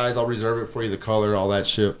the size, I'll reserve it for you, the color, all that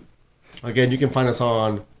shit. Again, you can find us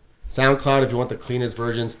on SoundCloud if you want the cleanest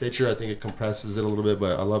version. Stitcher, I think it compresses it a little bit,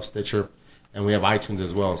 but I love Stitcher. And we have iTunes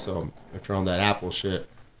as well. So if you're on that Apple shit,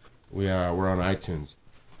 we're on iTunes.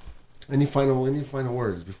 Any final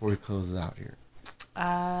words before we close it out here?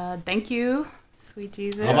 Thank you, sweet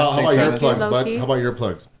Jesus. How about your plugs, Loki. bud? How about your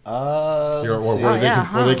plugs?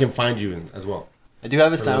 Where they can find you as well. I do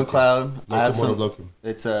have a SoundCloud. Locomotive Loki.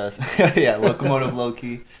 It's Locomotive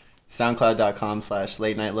Loki.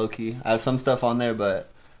 SoundCloud.com/Latenight Loki. I have some stuff on there, but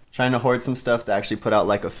trying to hoard some stuff to actually put out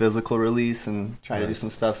like a physical release and try to do some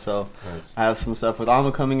stuff. So I have some stuff with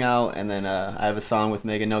Alma coming out, and then I have a song with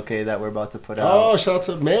Megan Oke that we're about to put out. Oh, shout out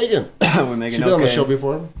to Megan. With Megan She's been on the show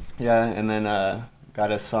before. Yeah, and then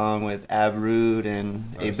got a song with Ab Rude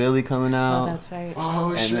and A Billi coming out. Oh, that's right.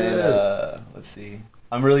 Oh, and shit. Then, let's see.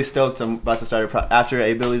 I'm really stoked. I'm about to start after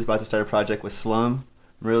A Billi's about to start a project with Slum.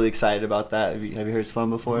 I'm really excited about that. Have you heard Slum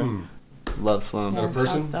before? Love Slum. Is that a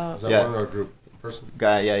person? Is that one or a group? Person?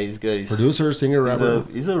 Guy, yeah, he's good. He's producer, singer, rapper.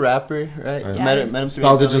 He's a rapper, right? Yeah. Met him.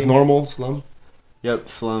 Spells it just normal, Slum. Yep,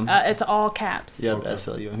 Slum. It's all caps. Yep, Okay.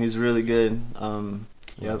 SLU. He's really good.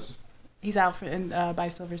 Yep. He's out by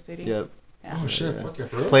Silver City. Yep. Yeah. Oh shit! Fuck yeah,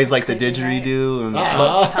 for real? Plays like the Crazy, didgeridoo, and He's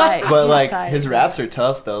tight. but He's like tight. his raps are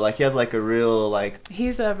tough though. Like he has like a real like.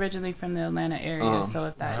 He's originally from the Atlanta area, so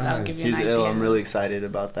if that'll give you He's an idea. ill. I'm really excited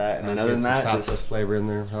about that. And then other than that, Southwest flavor in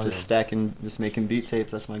there. Hell just yeah. stacking, just making beat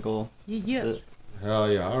tapes. That's my goal. Yeah. That's it.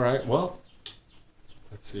 Hell yeah! All right. Well,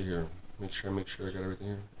 let's see here. Make sure I got everything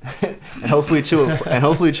here. And hopefully chill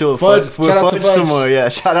Fudge. Fudge Shout out to some Fudge. more. Yeah,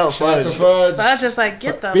 shout out Shout out Fudge. to Fudge. But I was just like,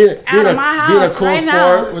 get the Being out of my house being a cool right sport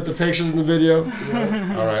now. with the pictures in the video.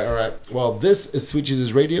 All right. Well, this is Sweet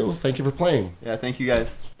Jesus Radio. Thank you for playing. Yeah, thank you guys.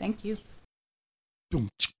 Thank you.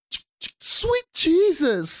 Sweet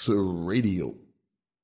Jesus Radio.